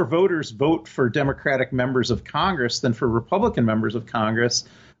 more voters vote for Democratic members of Congress than for Republican members of Congress,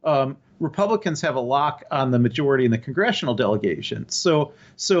 Republicans have a lock on the majority in the congressional delegation. So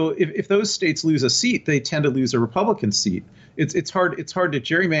if those states lose a seat, they tend to lose a Republican seat. It's hard to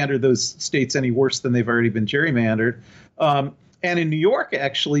gerrymander those states any worse than they've already been gerrymandered. And in New York,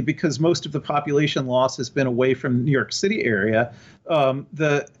 actually, because most of the population loss has been away from the New York City area,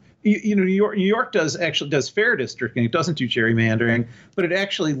 New York does fair districting. It doesn't do gerrymandering, but it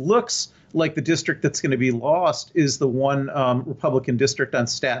actually looks like the district that's going to be lost is the one Republican district on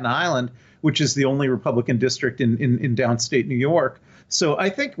Staten Island, which is the only Republican district in downstate New York. So I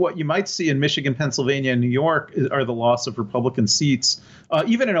think what you might see in Michigan, Pennsylvania, and New York are the loss of Republican seats.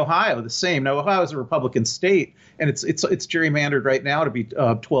 Even in Ohio, the same. Now, Ohio is a Republican state, and it's gerrymandered right now to be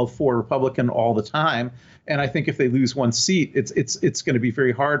 12-4 Republican all the time. And I think if they lose one seat, it's going to be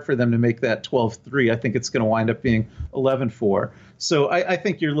very hard for them to make that 12-3. I think it's going to wind up being 11-4. So I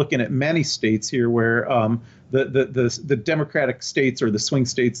think you're looking at many states here where the Democratic states or the swing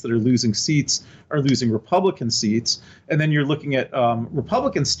states that are losing seats are losing Republican seats. And then you're looking at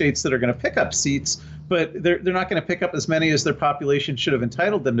Republican states that are going to pick up seats, but they're not going to pick up as many as their population should have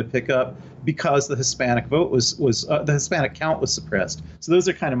entitled them to pick up because the Hispanic vote was the Hispanic count was suppressed. So those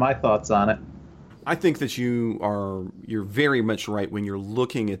are kind of my thoughts on it. I think that you're very much right when you're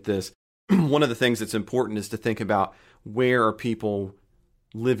looking at this. One of the things that's important is to think about where are people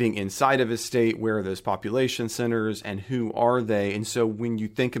living inside of a state, where are those population centers, and who are they? And so when you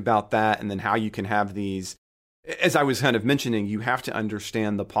think about that and then how you can have these, as I was kind of mentioning, you have to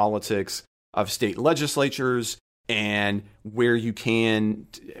understand the politics of state legislatures and where you can.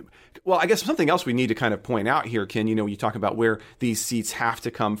 Well, I guess something else we need to kind of point out here, Ken, when you talk about where these seats have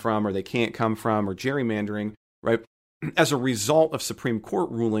to come from or they can't come from or gerrymandering, right? As a result of Supreme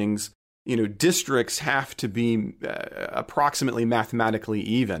Court rulings, districts have to be approximately mathematically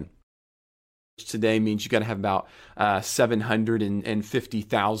even. Which today means you got to have about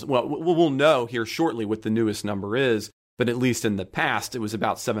 750,000. Well, we'll know here shortly what the newest number is, but at least in the past, it was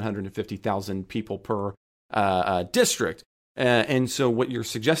about 750,000 people per district. And so what you're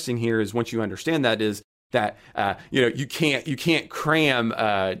suggesting here is, once you understand that, is that you can't cram.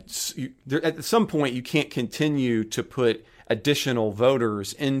 At some point, you can't continue to put additional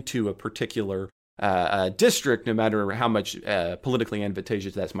voters into a particular district, no matter how much politically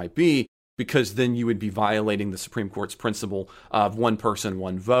advantageous that might be, because then you would be violating the Supreme Court's principle of one person,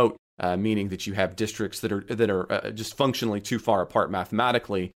 one vote, meaning that you have districts that are just functionally too far apart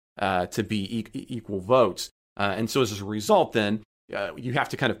mathematically to be equal votes. And so as a result, then you have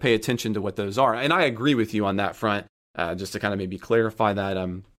to kind of pay attention to what those are. And I agree with you on that front, just to kind of maybe clarify that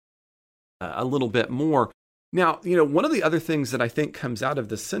a little bit more. Now, one of the other things that I think comes out of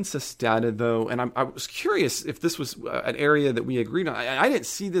the census data, though, and I was curious if this was an area that we agreed on. I didn't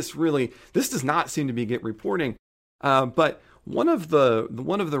see this really. This does not seem to be reporting. But one of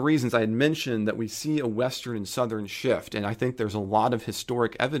the reasons I had mentioned that we see a western and southern shift, and I think there's a lot of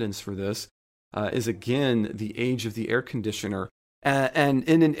historic evidence for this, is again the age of the air conditioner. And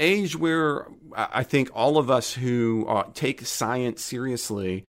in an age where I think all of us who take science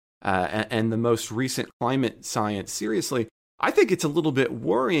seriously, and the most recent climate science seriously, I think it's a little bit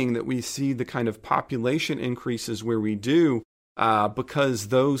worrying that we see the kind of population increases where we do, because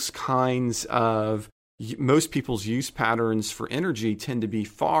those kinds of most people's use patterns for energy tend to be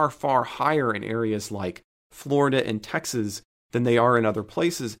far, far higher in areas like Florida and Texas than they are in other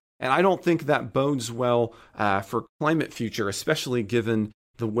places. And I don't think that bodes well for climate future, especially given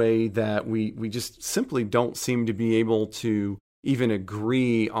the way that we just simply don't seem to be able to even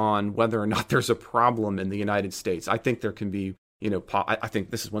agree on whether or not there's a problem in the United States. I think there can be, I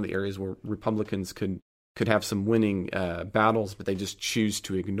think this is one of the areas where Republicans could have some winning battles, but they just choose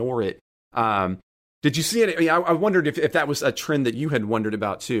to ignore it. Did you see it? I mean, I wondered if that was a trend that you had wondered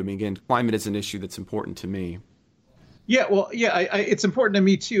about too. I mean, again, climate is an issue that's important to me. Yeah, well, yeah, it's important to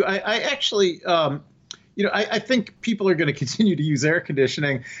me too. I actually, I think people are going to continue to use air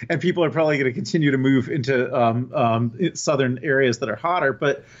conditioning, and people are probably going to continue to move into southern areas that are hotter.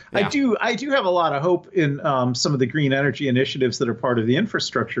 But yeah. I do have a lot of hope in some of the green energy initiatives that are part of the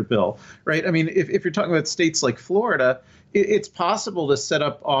infrastructure bill, right? I mean, if you're talking about states like Florida, it's possible to set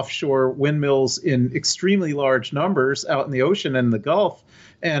up offshore windmills in extremely large numbers out in the ocean and the Gulf,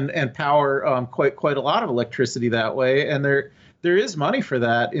 and power quite a lot of electricity that way. And there is money for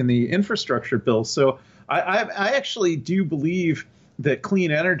that in the infrastructure bill. So I actually do believe that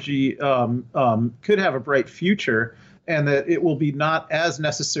clean energy could have a bright future, and that it will be not as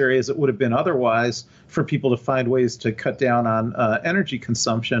necessary as it would have been otherwise for people to find ways to cut down on energy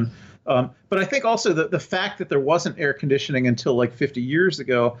consumption. But I think also that the fact that there wasn't air conditioning until like 50 years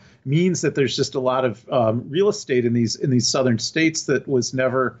ago means that there's just a lot of real estate in these southern states that was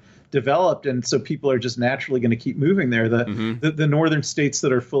never developed, and so people are just naturally going to keep moving there. The northern states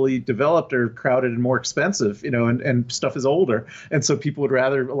that are fully developed are crowded and more expensive, and stuff is older, and so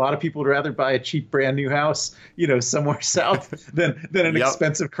a lot of people would rather buy a cheap brand new house, somewhere south than an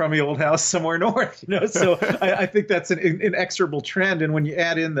expensive crummy old house somewhere north. So I think that's an inexorable trend, and when you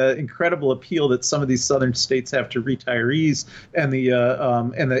add in the incredible appeal that some of these southern states have to retirees and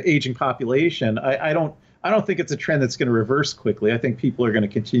the aging population, I don't think it's a trend that's going to reverse quickly. I think people are going to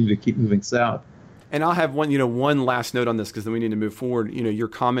continue to keep moving south. And I'll have one last note on this, because then we need to move forward. Your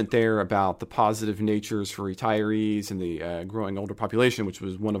comment there about the positive natures for retirees and the growing older population, which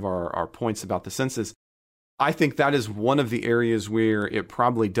was one of our points about the census. I think that is one of the areas where it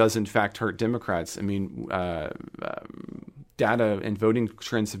probably does in fact hurt Democrats. I mean, data and voting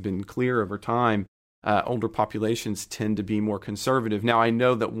trends have been clear over time. Older populations tend to be more conservative. Now, I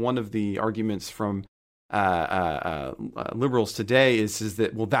know that one of the arguments from liberals today is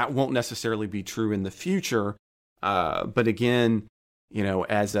that, well, that won't necessarily be true in the future. But again,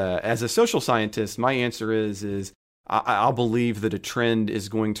 as a social scientist, my answer is I'll believe that a trend is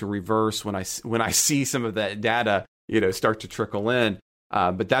going to reverse when I see some of that data, start to trickle in.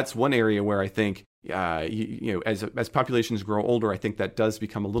 But that's one area where I think, as populations grow older, I think that does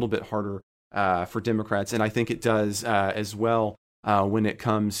become a little bit harder for Democrats, and I think it does as well when it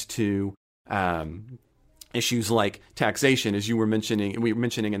comes to issues like taxation, as we were mentioning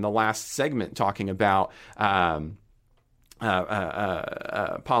in the last segment, talking about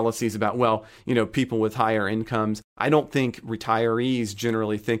policies about, people with higher incomes. I don't think retirees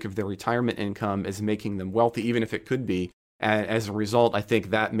generally think of their retirement income as making them wealthy, even if it could be. And as a result, I think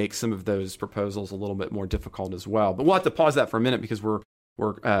that makes some of those proposals a little bit more difficult as well. But we'll have to pause that for a minute because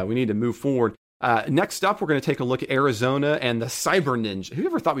we need to move forward. Next up, we're going to take a look at Arizona and the cyber ninja. Who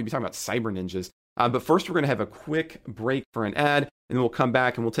ever thought we'd be talking about cyber ninjas? But first, we're going to have a quick break for an ad, and then we'll come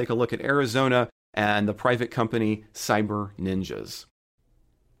back and we'll take a look at Arizona and the private company Cyber Ninjas.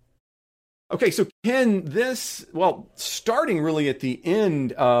 Okay, so Ken, starting really at the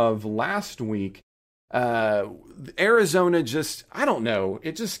end of last week, Arizona just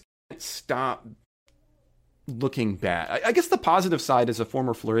can't stop looking bad. I guess the positive side as a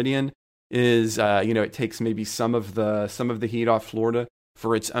former Floridian is, it takes maybe some of the heat off Florida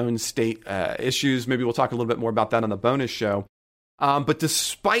for its own state issues. Maybe we'll talk a little bit more about that on the bonus show. But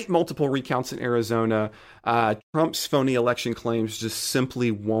despite multiple recounts in Arizona, Trump's phony election claims just simply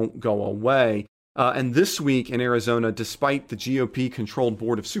won't go away. And this week in Arizona, despite the GOP-controlled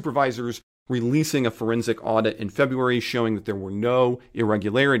Board of Supervisors releasing a forensic audit in February showing that there were no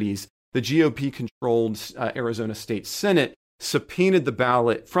irregularities, the GOP-controlled Arizona State Senate subpoenaed the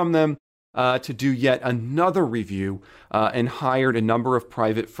ballot from them to do yet another review and hired a number of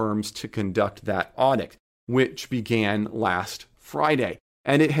private firms to conduct that audit, which began last Friday.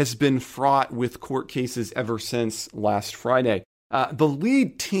 And it has been fraught with court cases ever since last Friday. The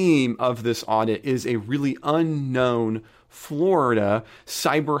lead team of this audit is a really unknown Florida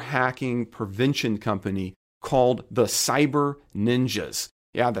cyber hacking prevention company called the Cyber Ninjas.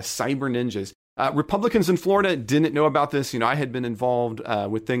 Yeah, the Cyber Ninjas. Republicans in Florida didn't know about this. I had been involved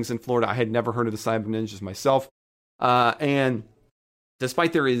with things in Florida. I had never heard of the Cyber Ninjas myself. And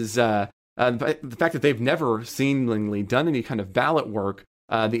despite there is the fact that they've never seemingly done any kind of ballot work,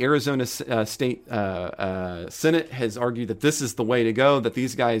 the Arizona State Senate has argued that this is the way to go, that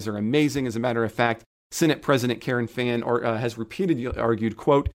these guys are amazing. As a matter of fact, Senate President Karen Fann has repeatedly argued,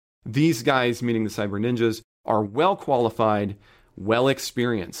 quote, "These guys," meaning the Cyber Ninjas, "are well qualified, well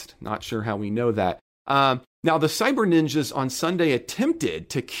experienced." Not sure how we know that. Now, the Cyber Ninjas on Sunday attempted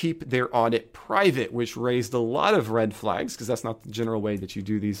to keep their audit private, which raised a lot of red flags because that's not the general way that you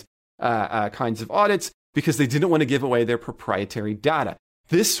do these kinds of audits because they didn't want to give away their proprietary data.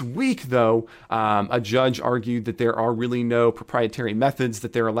 This week, though, a judge argued that there are really no proprietary methods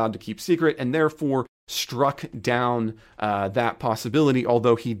that they're allowed to keep secret, and therefore struck down that possibility,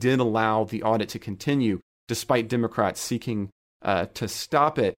 although he did allow the audit to continue, despite Democrats seeking to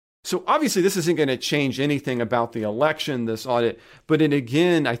stop it. So obviously this isn't going to change anything about the election, this audit, but it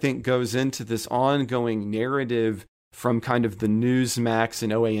again, I think, goes into this ongoing narrative from kind of the Newsmax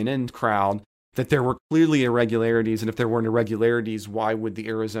and OANN crowd that there were clearly irregularities, and if there weren't irregularities, why would the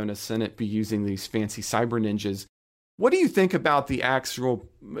Arizona Senate be using these fancy cyber ninjas? What do you think about the actual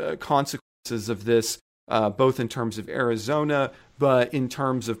consequences of this, both in terms of Arizona, but in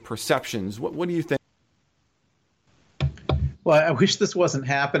terms of perceptions? What do you think? Well, I wish this wasn't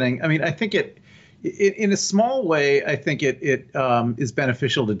happening. I mean, I think it in a small way, I think it is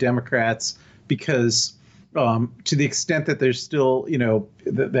beneficial to Democrats because to the extent that there's still,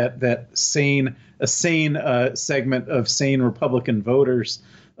 that sane segment of sane Republican voters,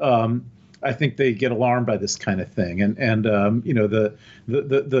 I think they get alarmed by this kind of thing. And the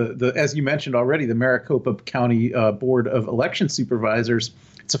as you mentioned already, the Maricopa County Board of Election Supervisors,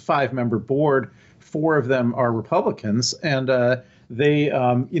 it's a 5-member board. 4 of them are Republicans, and they,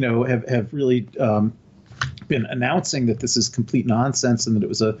 have really been announcing that this is complete nonsense and that it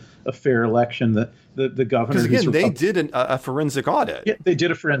was a fair election. That the governor, because again, they did a forensic audit. Yeah, they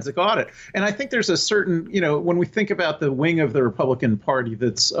did a forensic audit, and I think there's a certain, when we think about the wing of the Republican Party,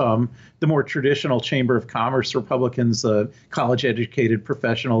 that's the more traditional Chamber of Commerce Republicans, college-educated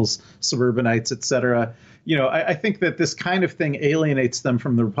professionals, suburbanites, et cetera. I think that this kind of thing alienates them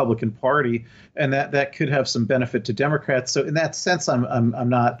from the Republican Party, and that could have some benefit to Democrats. So in that sense, I'm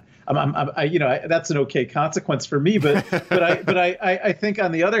not. That's an okay consequence for me. But I think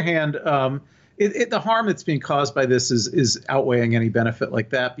on the other hand, the harm that's being caused by this is outweighing any benefit like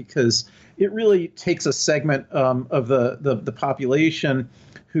that, because it really takes a segment of the population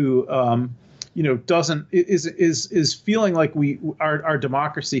who is feeling like our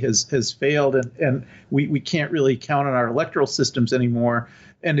democracy has failed, and we can't really count on our electoral systems anymore,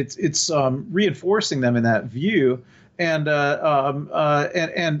 and it's reinforcing them in that view, and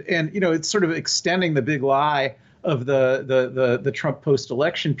it's sort of extending the big lie of the Trump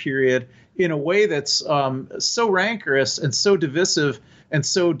post-election period in a way that's so rancorous and so divisive and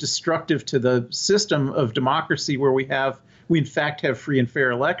so destructive to the system of democracy, where we in fact have free and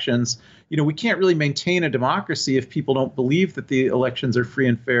fair elections. We can't really maintain a democracy if people don't believe that the elections are free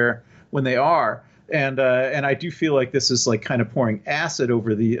and fair when they are. And I do feel like this is like kind of pouring acid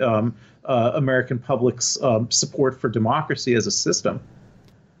over the American public's support for democracy as a system.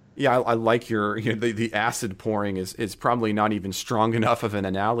 Yeah, I like the acid pouring is probably not even strong enough of an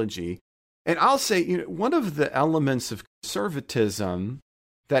analogy. And I'll say, one of the elements of conservatism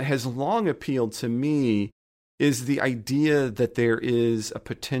that has long appealed to me is the idea that there is a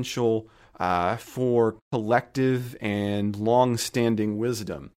potential for collective and long-standing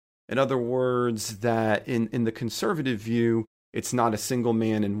wisdom. In other words, that in the conservative view, it's not a single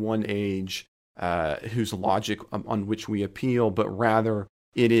man in one age whose logic on which we appeal, but rather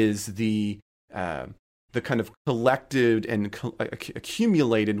it is the kind of collected and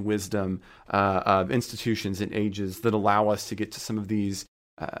accumulated wisdom of institutions and ages that allow us to get to some of these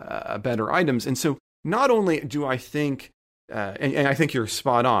better items. And so not only do I think, and I think you're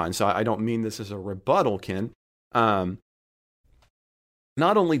spot on, so I don't mean this as a rebuttal, Ken, not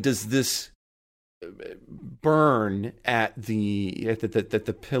only does this burn at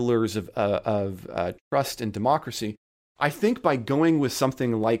the pillars of trust and democracy, I think by going with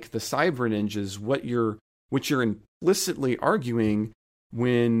something like the cyber ninjas, what you're implicitly arguing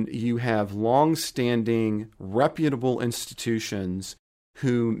when you have long-standing, reputable institutions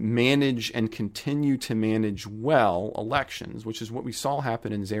who manage and continue to manage well elections, which is what we saw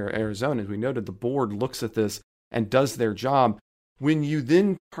happen in Arizona. As we noted, the board looks at this and does their job. When you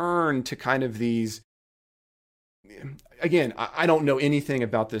then turn to kind of these, again, I don't know anything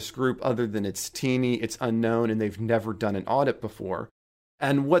about this group other than it's teeny, it's unknown, and they've never done an audit before.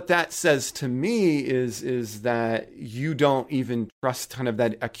 And what that says to me is that you don't even trust kind of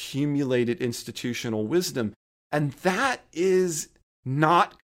that accumulated institutional wisdom. And that is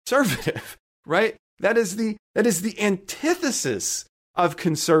not conservative, right? That is the antithesis of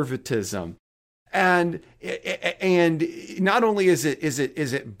conservatism. And not only is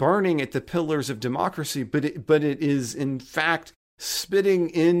it burning at the pillars of democracy, but it is in fact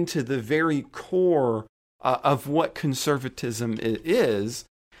spitting into the very core of what conservatism is,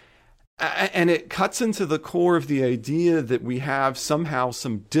 and it cuts into the core of the idea that we have somehow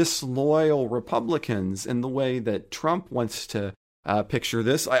some disloyal Republicans in the way that Trump wants to Picture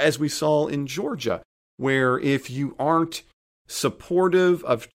this, as we saw in Georgia, where if you aren't supportive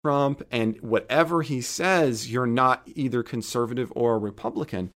of Trump and whatever he says, you're not either conservative or a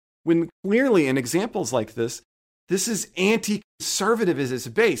Republican. When clearly in examples like this is anti-conservative as its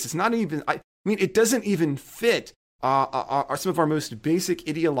base. It's not even, I mean, it doesn't even fit some of our most basic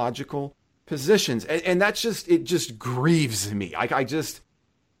ideological positions. And that's just, it just grieves me.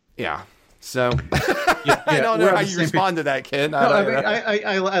 Yeah. So I don't know how you respond to that, Ken.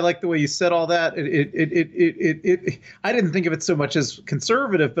 I like the way you said all that. I didn't think of it so much as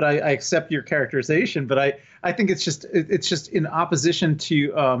conservative, but I accept your characterization. But I think it's just in opposition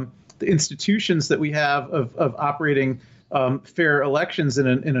to the institutions that we have of operating fair elections in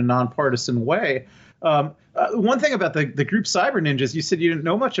a nonpartisan way. One thing about the group Cyber Ninjas, you said you didn't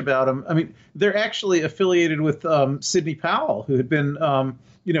know much about them. I mean, they're actually affiliated with Sidney Powell, who had been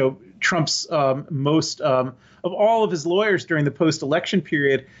Trump's most of all of his lawyers during the post-election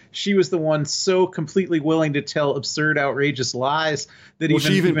period. She was the one so completely willing to tell absurd, outrageous lies that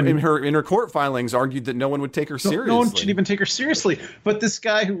she even in her court filings argued that no one would take her seriously. No one should even take her seriously. But this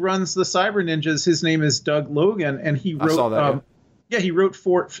guy who runs the Cyber Ninjas, his name is Doug Logan, and he wrote. I saw that, he wrote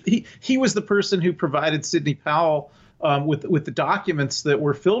he was the person who provided Sidney Powell with the documents that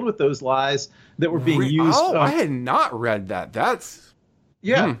were filled with those lies that were being used. Oh, I had not read that. That's.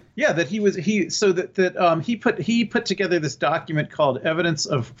 Yeah, that he put together this document called Evidence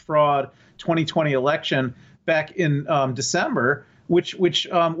of Fraud 2020 Election back in December, which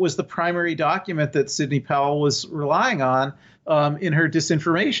was the primary document that Sidney Powell was relying on in her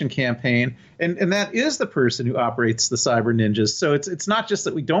disinformation campaign, and that is the person who operates the Cyber Ninjas. So it's not just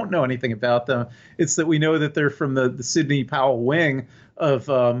that we don't know anything about them; it's that we know that they're from the Sidney Powell wing of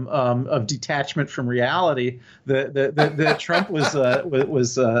detachment from reality that Trump was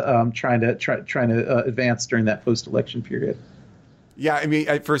trying to advance during that post-election period. Yeah, I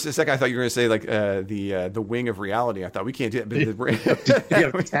mean, for a second, I thought you were going to say like the wing of reality. I thought we can't do that, but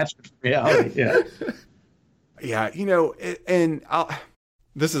detachment from reality. Yeah, yeah. And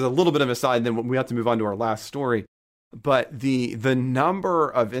this is a little bit of a side, and then we have to move on to our last story. But the number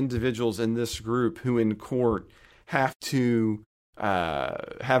of individuals in this group who in court have to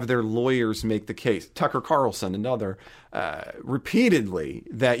have their lawyers make the case, Tucker Carlson, another, repeatedly,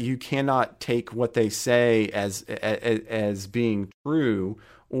 that you cannot take what they say as being true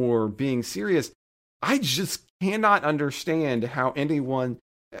or being serious. I just cannot understand how anyone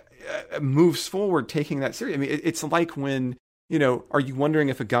moves forward taking that serious. I mean, it's like when, are you wondering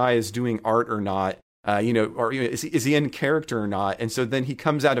if a guy is doing art or not? Or is he in character or not? And so then he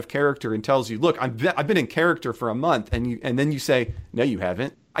comes out of character and tells you, "Look, I've been in character for a month," and then you say, "No, you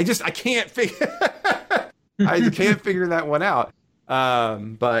haven't." I can't figure that one out.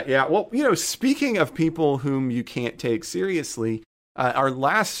 But yeah, well, speaking of people whom you can't take seriously, our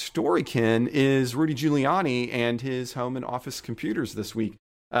last story, Ken, is Rudy Giuliani and his home and office computers this week.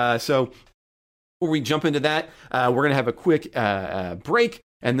 So before we jump into that, we're going to have a quick break.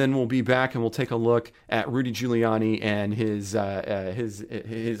 And then we'll be back and we'll take a look at Rudy Giuliani and his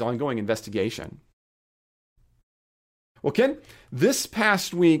ongoing investigation. Well, Ken, this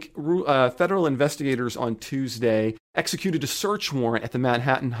past week, federal investigators on Tuesday executed a search warrant at the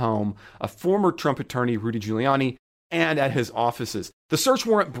Manhattan home of former Trump attorney Rudy Giuliani and at his offices. The search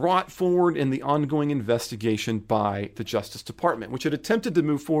warrant brought forward in the ongoing investigation by the Justice Department, which had attempted to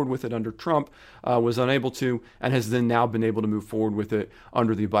move forward with it under Trump, was unable to, and has then now been able to move forward with it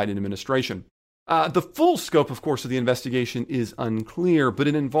under the Biden administration. The full scope, of course, of the investigation is unclear, but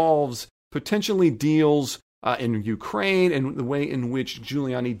it involves potentially deals in Ukraine and the way in which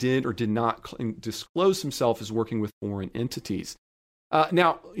Giuliani did or did not disclose himself as working with foreign entities.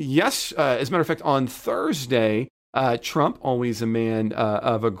 Now, yes, as a matter of fact, on Thursday, Trump, always a man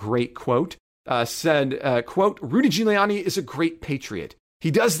of a great quote, said, quote, "Rudy Giuliani is a great patriot.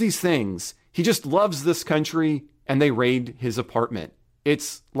 He does these things. He just loves this country," and they raid his apartment.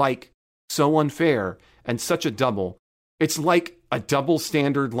 It's like so unfair and such a double. It's like a double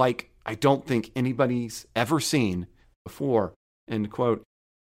standard like I don't think anybody's ever seen before, end quote.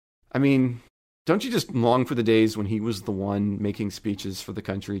 I mean, don't you just long for the days when he was the one making speeches for the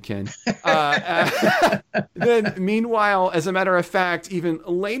country, Ken? Then, meanwhile, as a matter of fact, even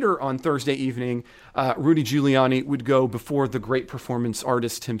later on Thursday evening, Rudy Giuliani would go before the great performance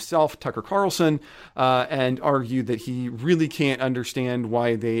artist himself, Tucker Carlson, and argue that he really can't understand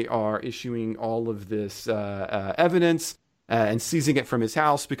why they are issuing all of this evidence and seizing it from his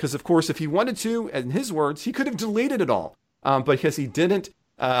house. Because, of course, if he wanted to, in his words, he could have deleted it all. But because he didn't,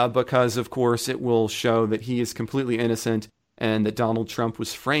 because, of course, it will show that he is completely innocent and that Donald Trump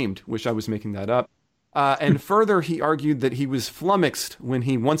was framed. Wish I was making that up. And further, he argued that he was flummoxed when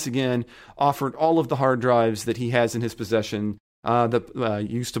he once again offered all of the hard drives that he has in his possession that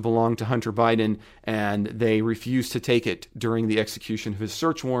used to belong to Hunter Biden, and they refused to take it during the execution of his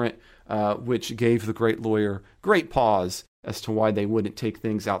search warrant, which gave the great lawyer great pause as to why they wouldn't take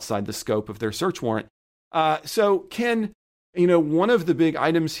things outside the scope of their search warrant. So, Ken, one of the big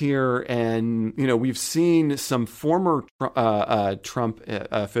items here, and, we've seen some former Trump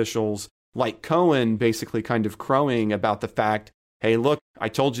officials like Cohen basically kind of crowing about the fact, hey, look, I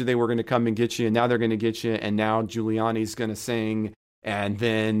told you they were going to come and get you, and now they're going to get you, and now Giuliani's going to sing, and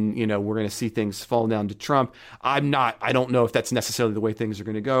then, we're going to see things fall down to Trump. I don't know if that's necessarily the way things are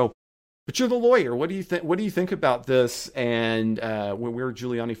going to go. But you're the lawyer. What do you think? What do you think about this, and where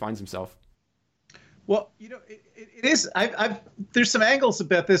Giuliani finds himself? Well, it is. There's some angles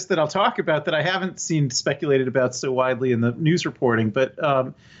about this that I'll talk about that I haven't seen speculated about so widely in the news reporting. But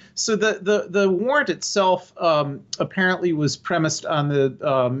so the warrant itself apparently was premised on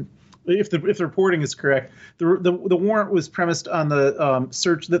the if the reporting is correct, the warrant was premised on the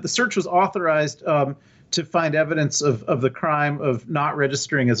search that the search was authorized to find evidence of the crime of not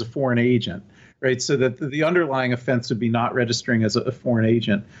registering as a foreign agent, right? So that the underlying offense would be not registering as a foreign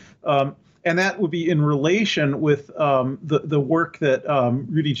agent. And that would be in relation with the work that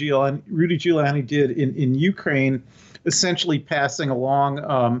Rudy Giuliani did in Ukraine, essentially passing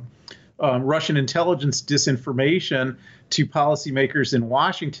along Russian intelligence disinformation to policymakers in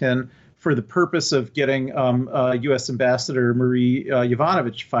Washington for the purpose of getting U.S. Ambassador Marie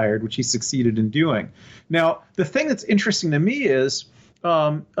Yovanovitch fired, which he succeeded in doing. Now, the thing that's interesting to me is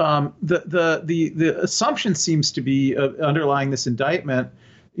the assumption seems to be underlying this indictment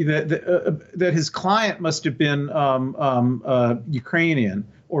that his client must have been Ukrainian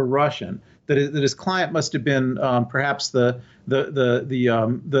or Russian. That his client must have been perhaps the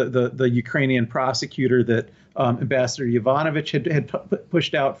Ukrainian prosecutor that Ambassador Yovanovitch had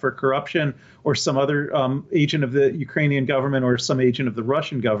pushed out for corruption, or some other agent of the Ukrainian government, or some agent of the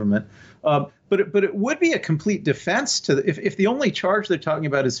Russian government. But it would be a complete defense to if the only charge they're talking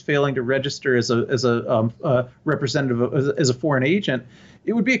about is failing to register as a representative as a foreign agent.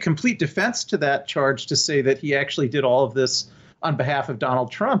 It would be a complete defense to that charge to say that he actually did all of this on behalf of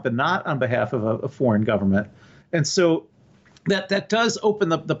Donald Trump and not on behalf of a foreign government. And so that does open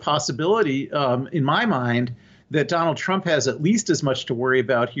the possibility, in my mind, that Donald Trump has at least as much to worry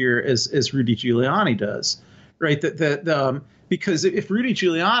about here as Rudy Giuliani does, right? Because if Rudy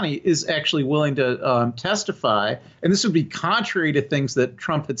Giuliani is actually willing to testify, and this would be contrary to things that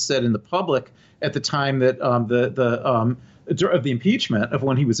Trump had said in the public at the time that of the impeachment, of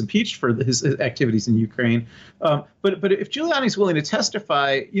when he was impeached for his activities in Ukraine. But if Giuliani's willing to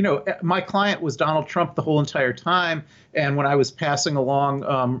testify, my client was Donald Trump the whole entire time. And when I was passing along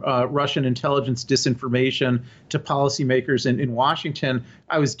Russian intelligence disinformation to policymakers in Washington,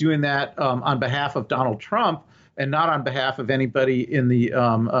 I was doing that on behalf of Donald Trump and not on behalf of anybody in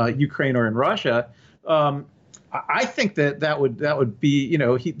the Ukraine or in Russia. I think that would be,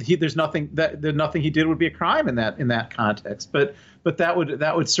 there's nothing he did would be a crime in that context. But that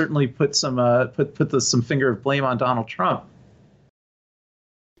would certainly put some finger of blame on Donald Trump.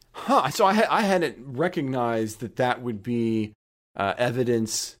 So I hadn't recognized that would be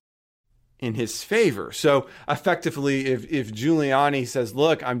evidence in his favor. So effectively, if Giuliani says,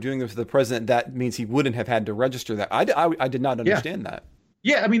 "Look, I'm doing this for the president," that means he wouldn't have had to register that. I did not understand that.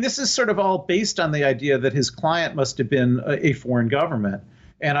 Yeah, I mean, this is sort of all based on the idea that his client must have been a foreign government.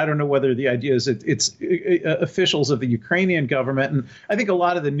 And I don't know whether the idea is it's officials of the Ukrainian government. And I think a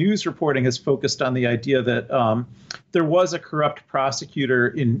lot of the news reporting has focused on the idea that there was a corrupt prosecutor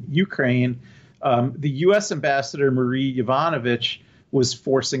in Ukraine. The U.S. Ambassador Marie Yovanovitch was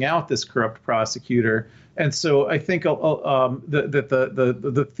forcing out this corrupt prosecutor. And so I think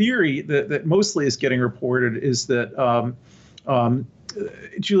the theory that mostly is getting reported is that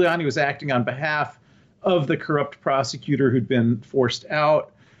Giuliani was acting on behalf of the corrupt prosecutor who'd been forced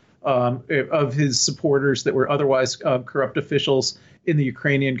out, of his supporters that were otherwise corrupt officials in the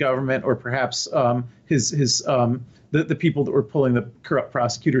Ukrainian government, or perhaps the people that were pulling the corrupt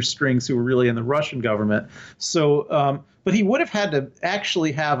prosecutor strings who were really in the Russian government. So, but he would have had to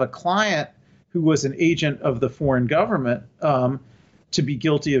actually have a client who was an agent of the foreign government to be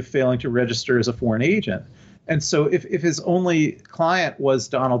guilty of failing to register as a foreign agent. And so if his only client was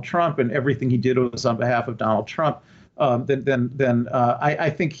Donald Trump and everything he did was on behalf of Donald Trump, then I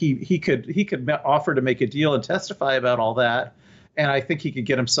think he could offer to make a deal and testify about all that. And I think he could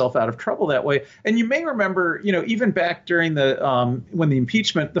get himself out of trouble that way. And you may remember, even back during when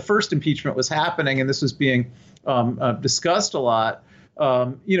the first impeachment was happening, and this was being discussed a lot,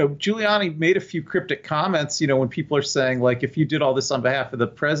 Giuliani made a few cryptic comments, when people are saying, like, if you did all this on behalf of the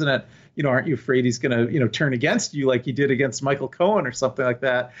president, aren't you afraid he's going to, turn against you like he did against Michael Cohen or something like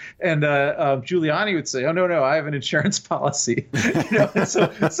that? And Giuliani would say, oh, no, I have an insurance policy. And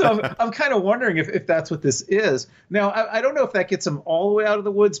so I'm kind of wondering if that's what this is. Now, I don't know if that gets him all the way out of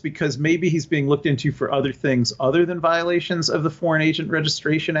the woods, because maybe he's being looked into for other things other than violations of the Foreign Agent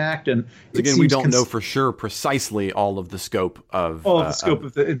Registration Act. And again, we don't know for sure precisely all of the scope of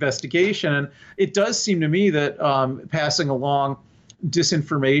the investigation. And it does seem to me that passing along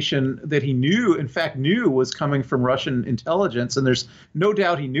disinformation that he knew was coming from Russian intelligence, and there's no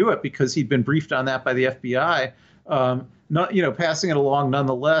doubt he knew it because he'd been briefed on that by the FBI. Passing it along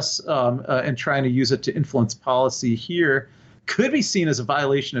nonetheless and trying to use it to influence policy here could be seen as a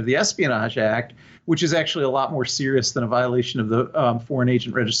violation of the Espionage Act, which is actually a lot more serious than a violation of the Foreign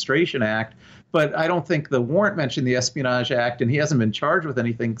Agent Registration Act. But I don't think the warrant mentioned the Espionage Act, and he hasn't been charged with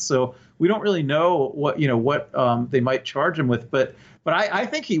anything. So we don't really know what they might charge him with. But I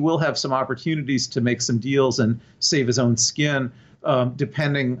think he will have some opportunities to make some deals and save his own skin,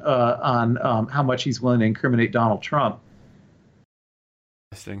 depending on how much he's willing to incriminate Donald Trump.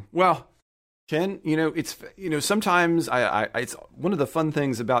 Interesting. Well, Ken, it's sometimes it's one of the fun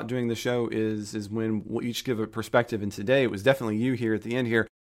things about doing the show is when we'll each give a perspective. And today it was definitely you here at the end here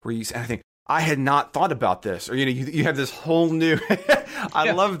where you said, I think, I had not thought about this, or you have this whole new.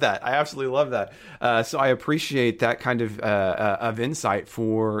 I love that. I absolutely love that. So I appreciate that kind of insight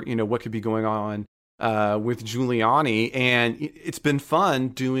for what could be going on with Giuliani, and it's been fun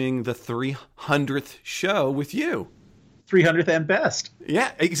doing the 300th show with you. 300th and best.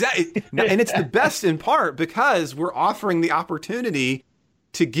 Yeah, exactly. And it's the best in part because we're offering the opportunity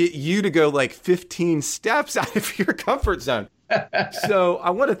to get you to go like 15 steps out of your comfort zone. So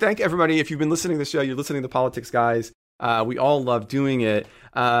I want to thank everybody. If you've been listening to the show, you're listening to Politics Guys. We all love doing it.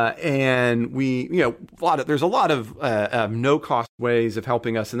 And we, there's a lot of no cost ways of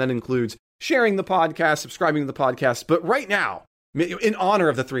helping us. And that includes sharing the podcast, subscribing to the podcast. But right now, in honor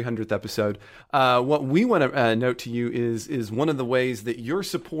of the 300th episode, what we want to note to you is one of the ways that your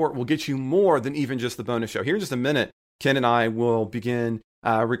support will get you more than even just the bonus show. Here in just a minute, Ken and I will begin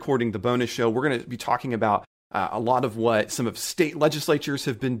recording the bonus show. We're going to be talking about a lot of what some of state legislatures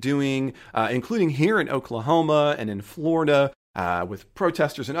have been doing, including here in Oklahoma and in Florida with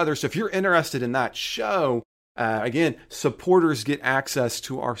protesters and others. So if you're interested in that show, again, supporters get access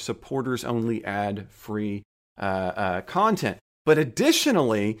to our supporters-only ad-free content. But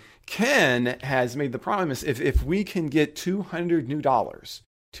additionally, Ken has made the promise, if we can get $200 new dollars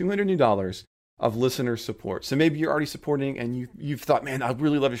of listener support. So maybe you're already supporting and you've thought, man, I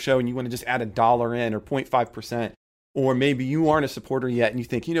really love a show, and you want to just add $1 in or 0.5%. Or maybe you aren't a supporter yet and you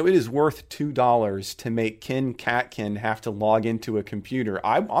think, it is worth $2 to make Ken Katkin have to log into a computer.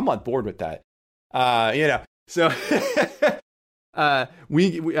 I'm on board with that. So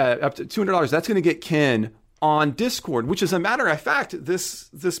we up to $200, that's going to get Ken on Discord, which is a matter of fact, this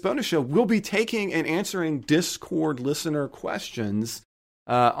bonus show will be taking and answering Discord listener questions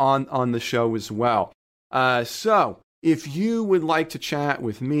on the show as well. So if you would like to chat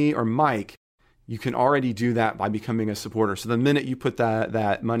with me or Mike, you can already do that by becoming a supporter. So the minute you put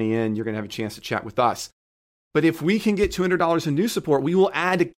that money in, you're going to have a chance to chat with us. But if we can get $200 in new support, we will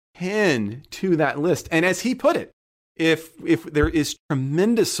add Ken to that list. And as he put it, if there is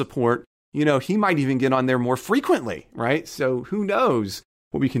tremendous support, he might even get on there more frequently, right? So who knows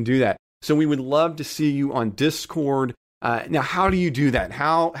what we can do that. So we would love to see you on Discord. Now, how do you do that?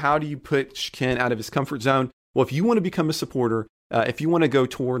 How do you put Ken out of his comfort zone? Well, if you want to become a supporter, if you want to go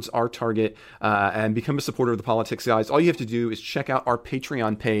towards our target and become a supporter of the Politics Guys, all you have to do is check out our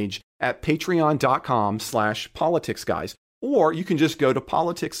Patreon page at patreon.com/politicsguys, or you can just go to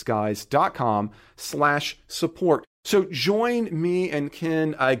politicsguys.com/support. So join me and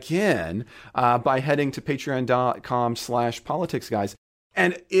Ken again by heading to patreon.com/politicsguys.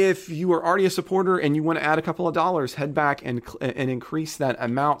 And if you are already a supporter and you want to add a couple of dollars, head back and increase that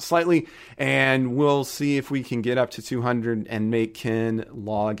amount slightly, and we'll see if we can get up to 200 and make Ken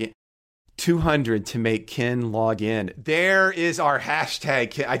log in. 200 to make Ken log in. There is our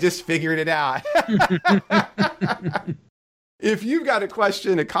hashtag. I just figured it out. If you've got a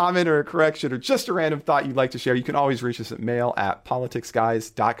question, a comment, or a correction, or just a random thought you'd like to share, you can always reach us at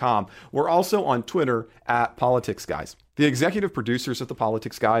mail@politicsguys.com. We're also on Twitter @politicsguys. The executive producers of the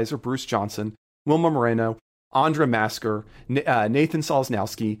Politics Guys are Bruce Johnson, Wilma Moreno, Andra Masker, Nathan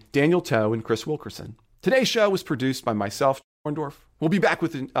Salznowski, Daniel Toe, and Chris Wilkerson. Today's show was produced by myself, Orndorff. We'll be back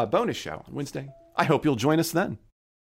with a bonus show on Wednesday. I hope you'll join us then.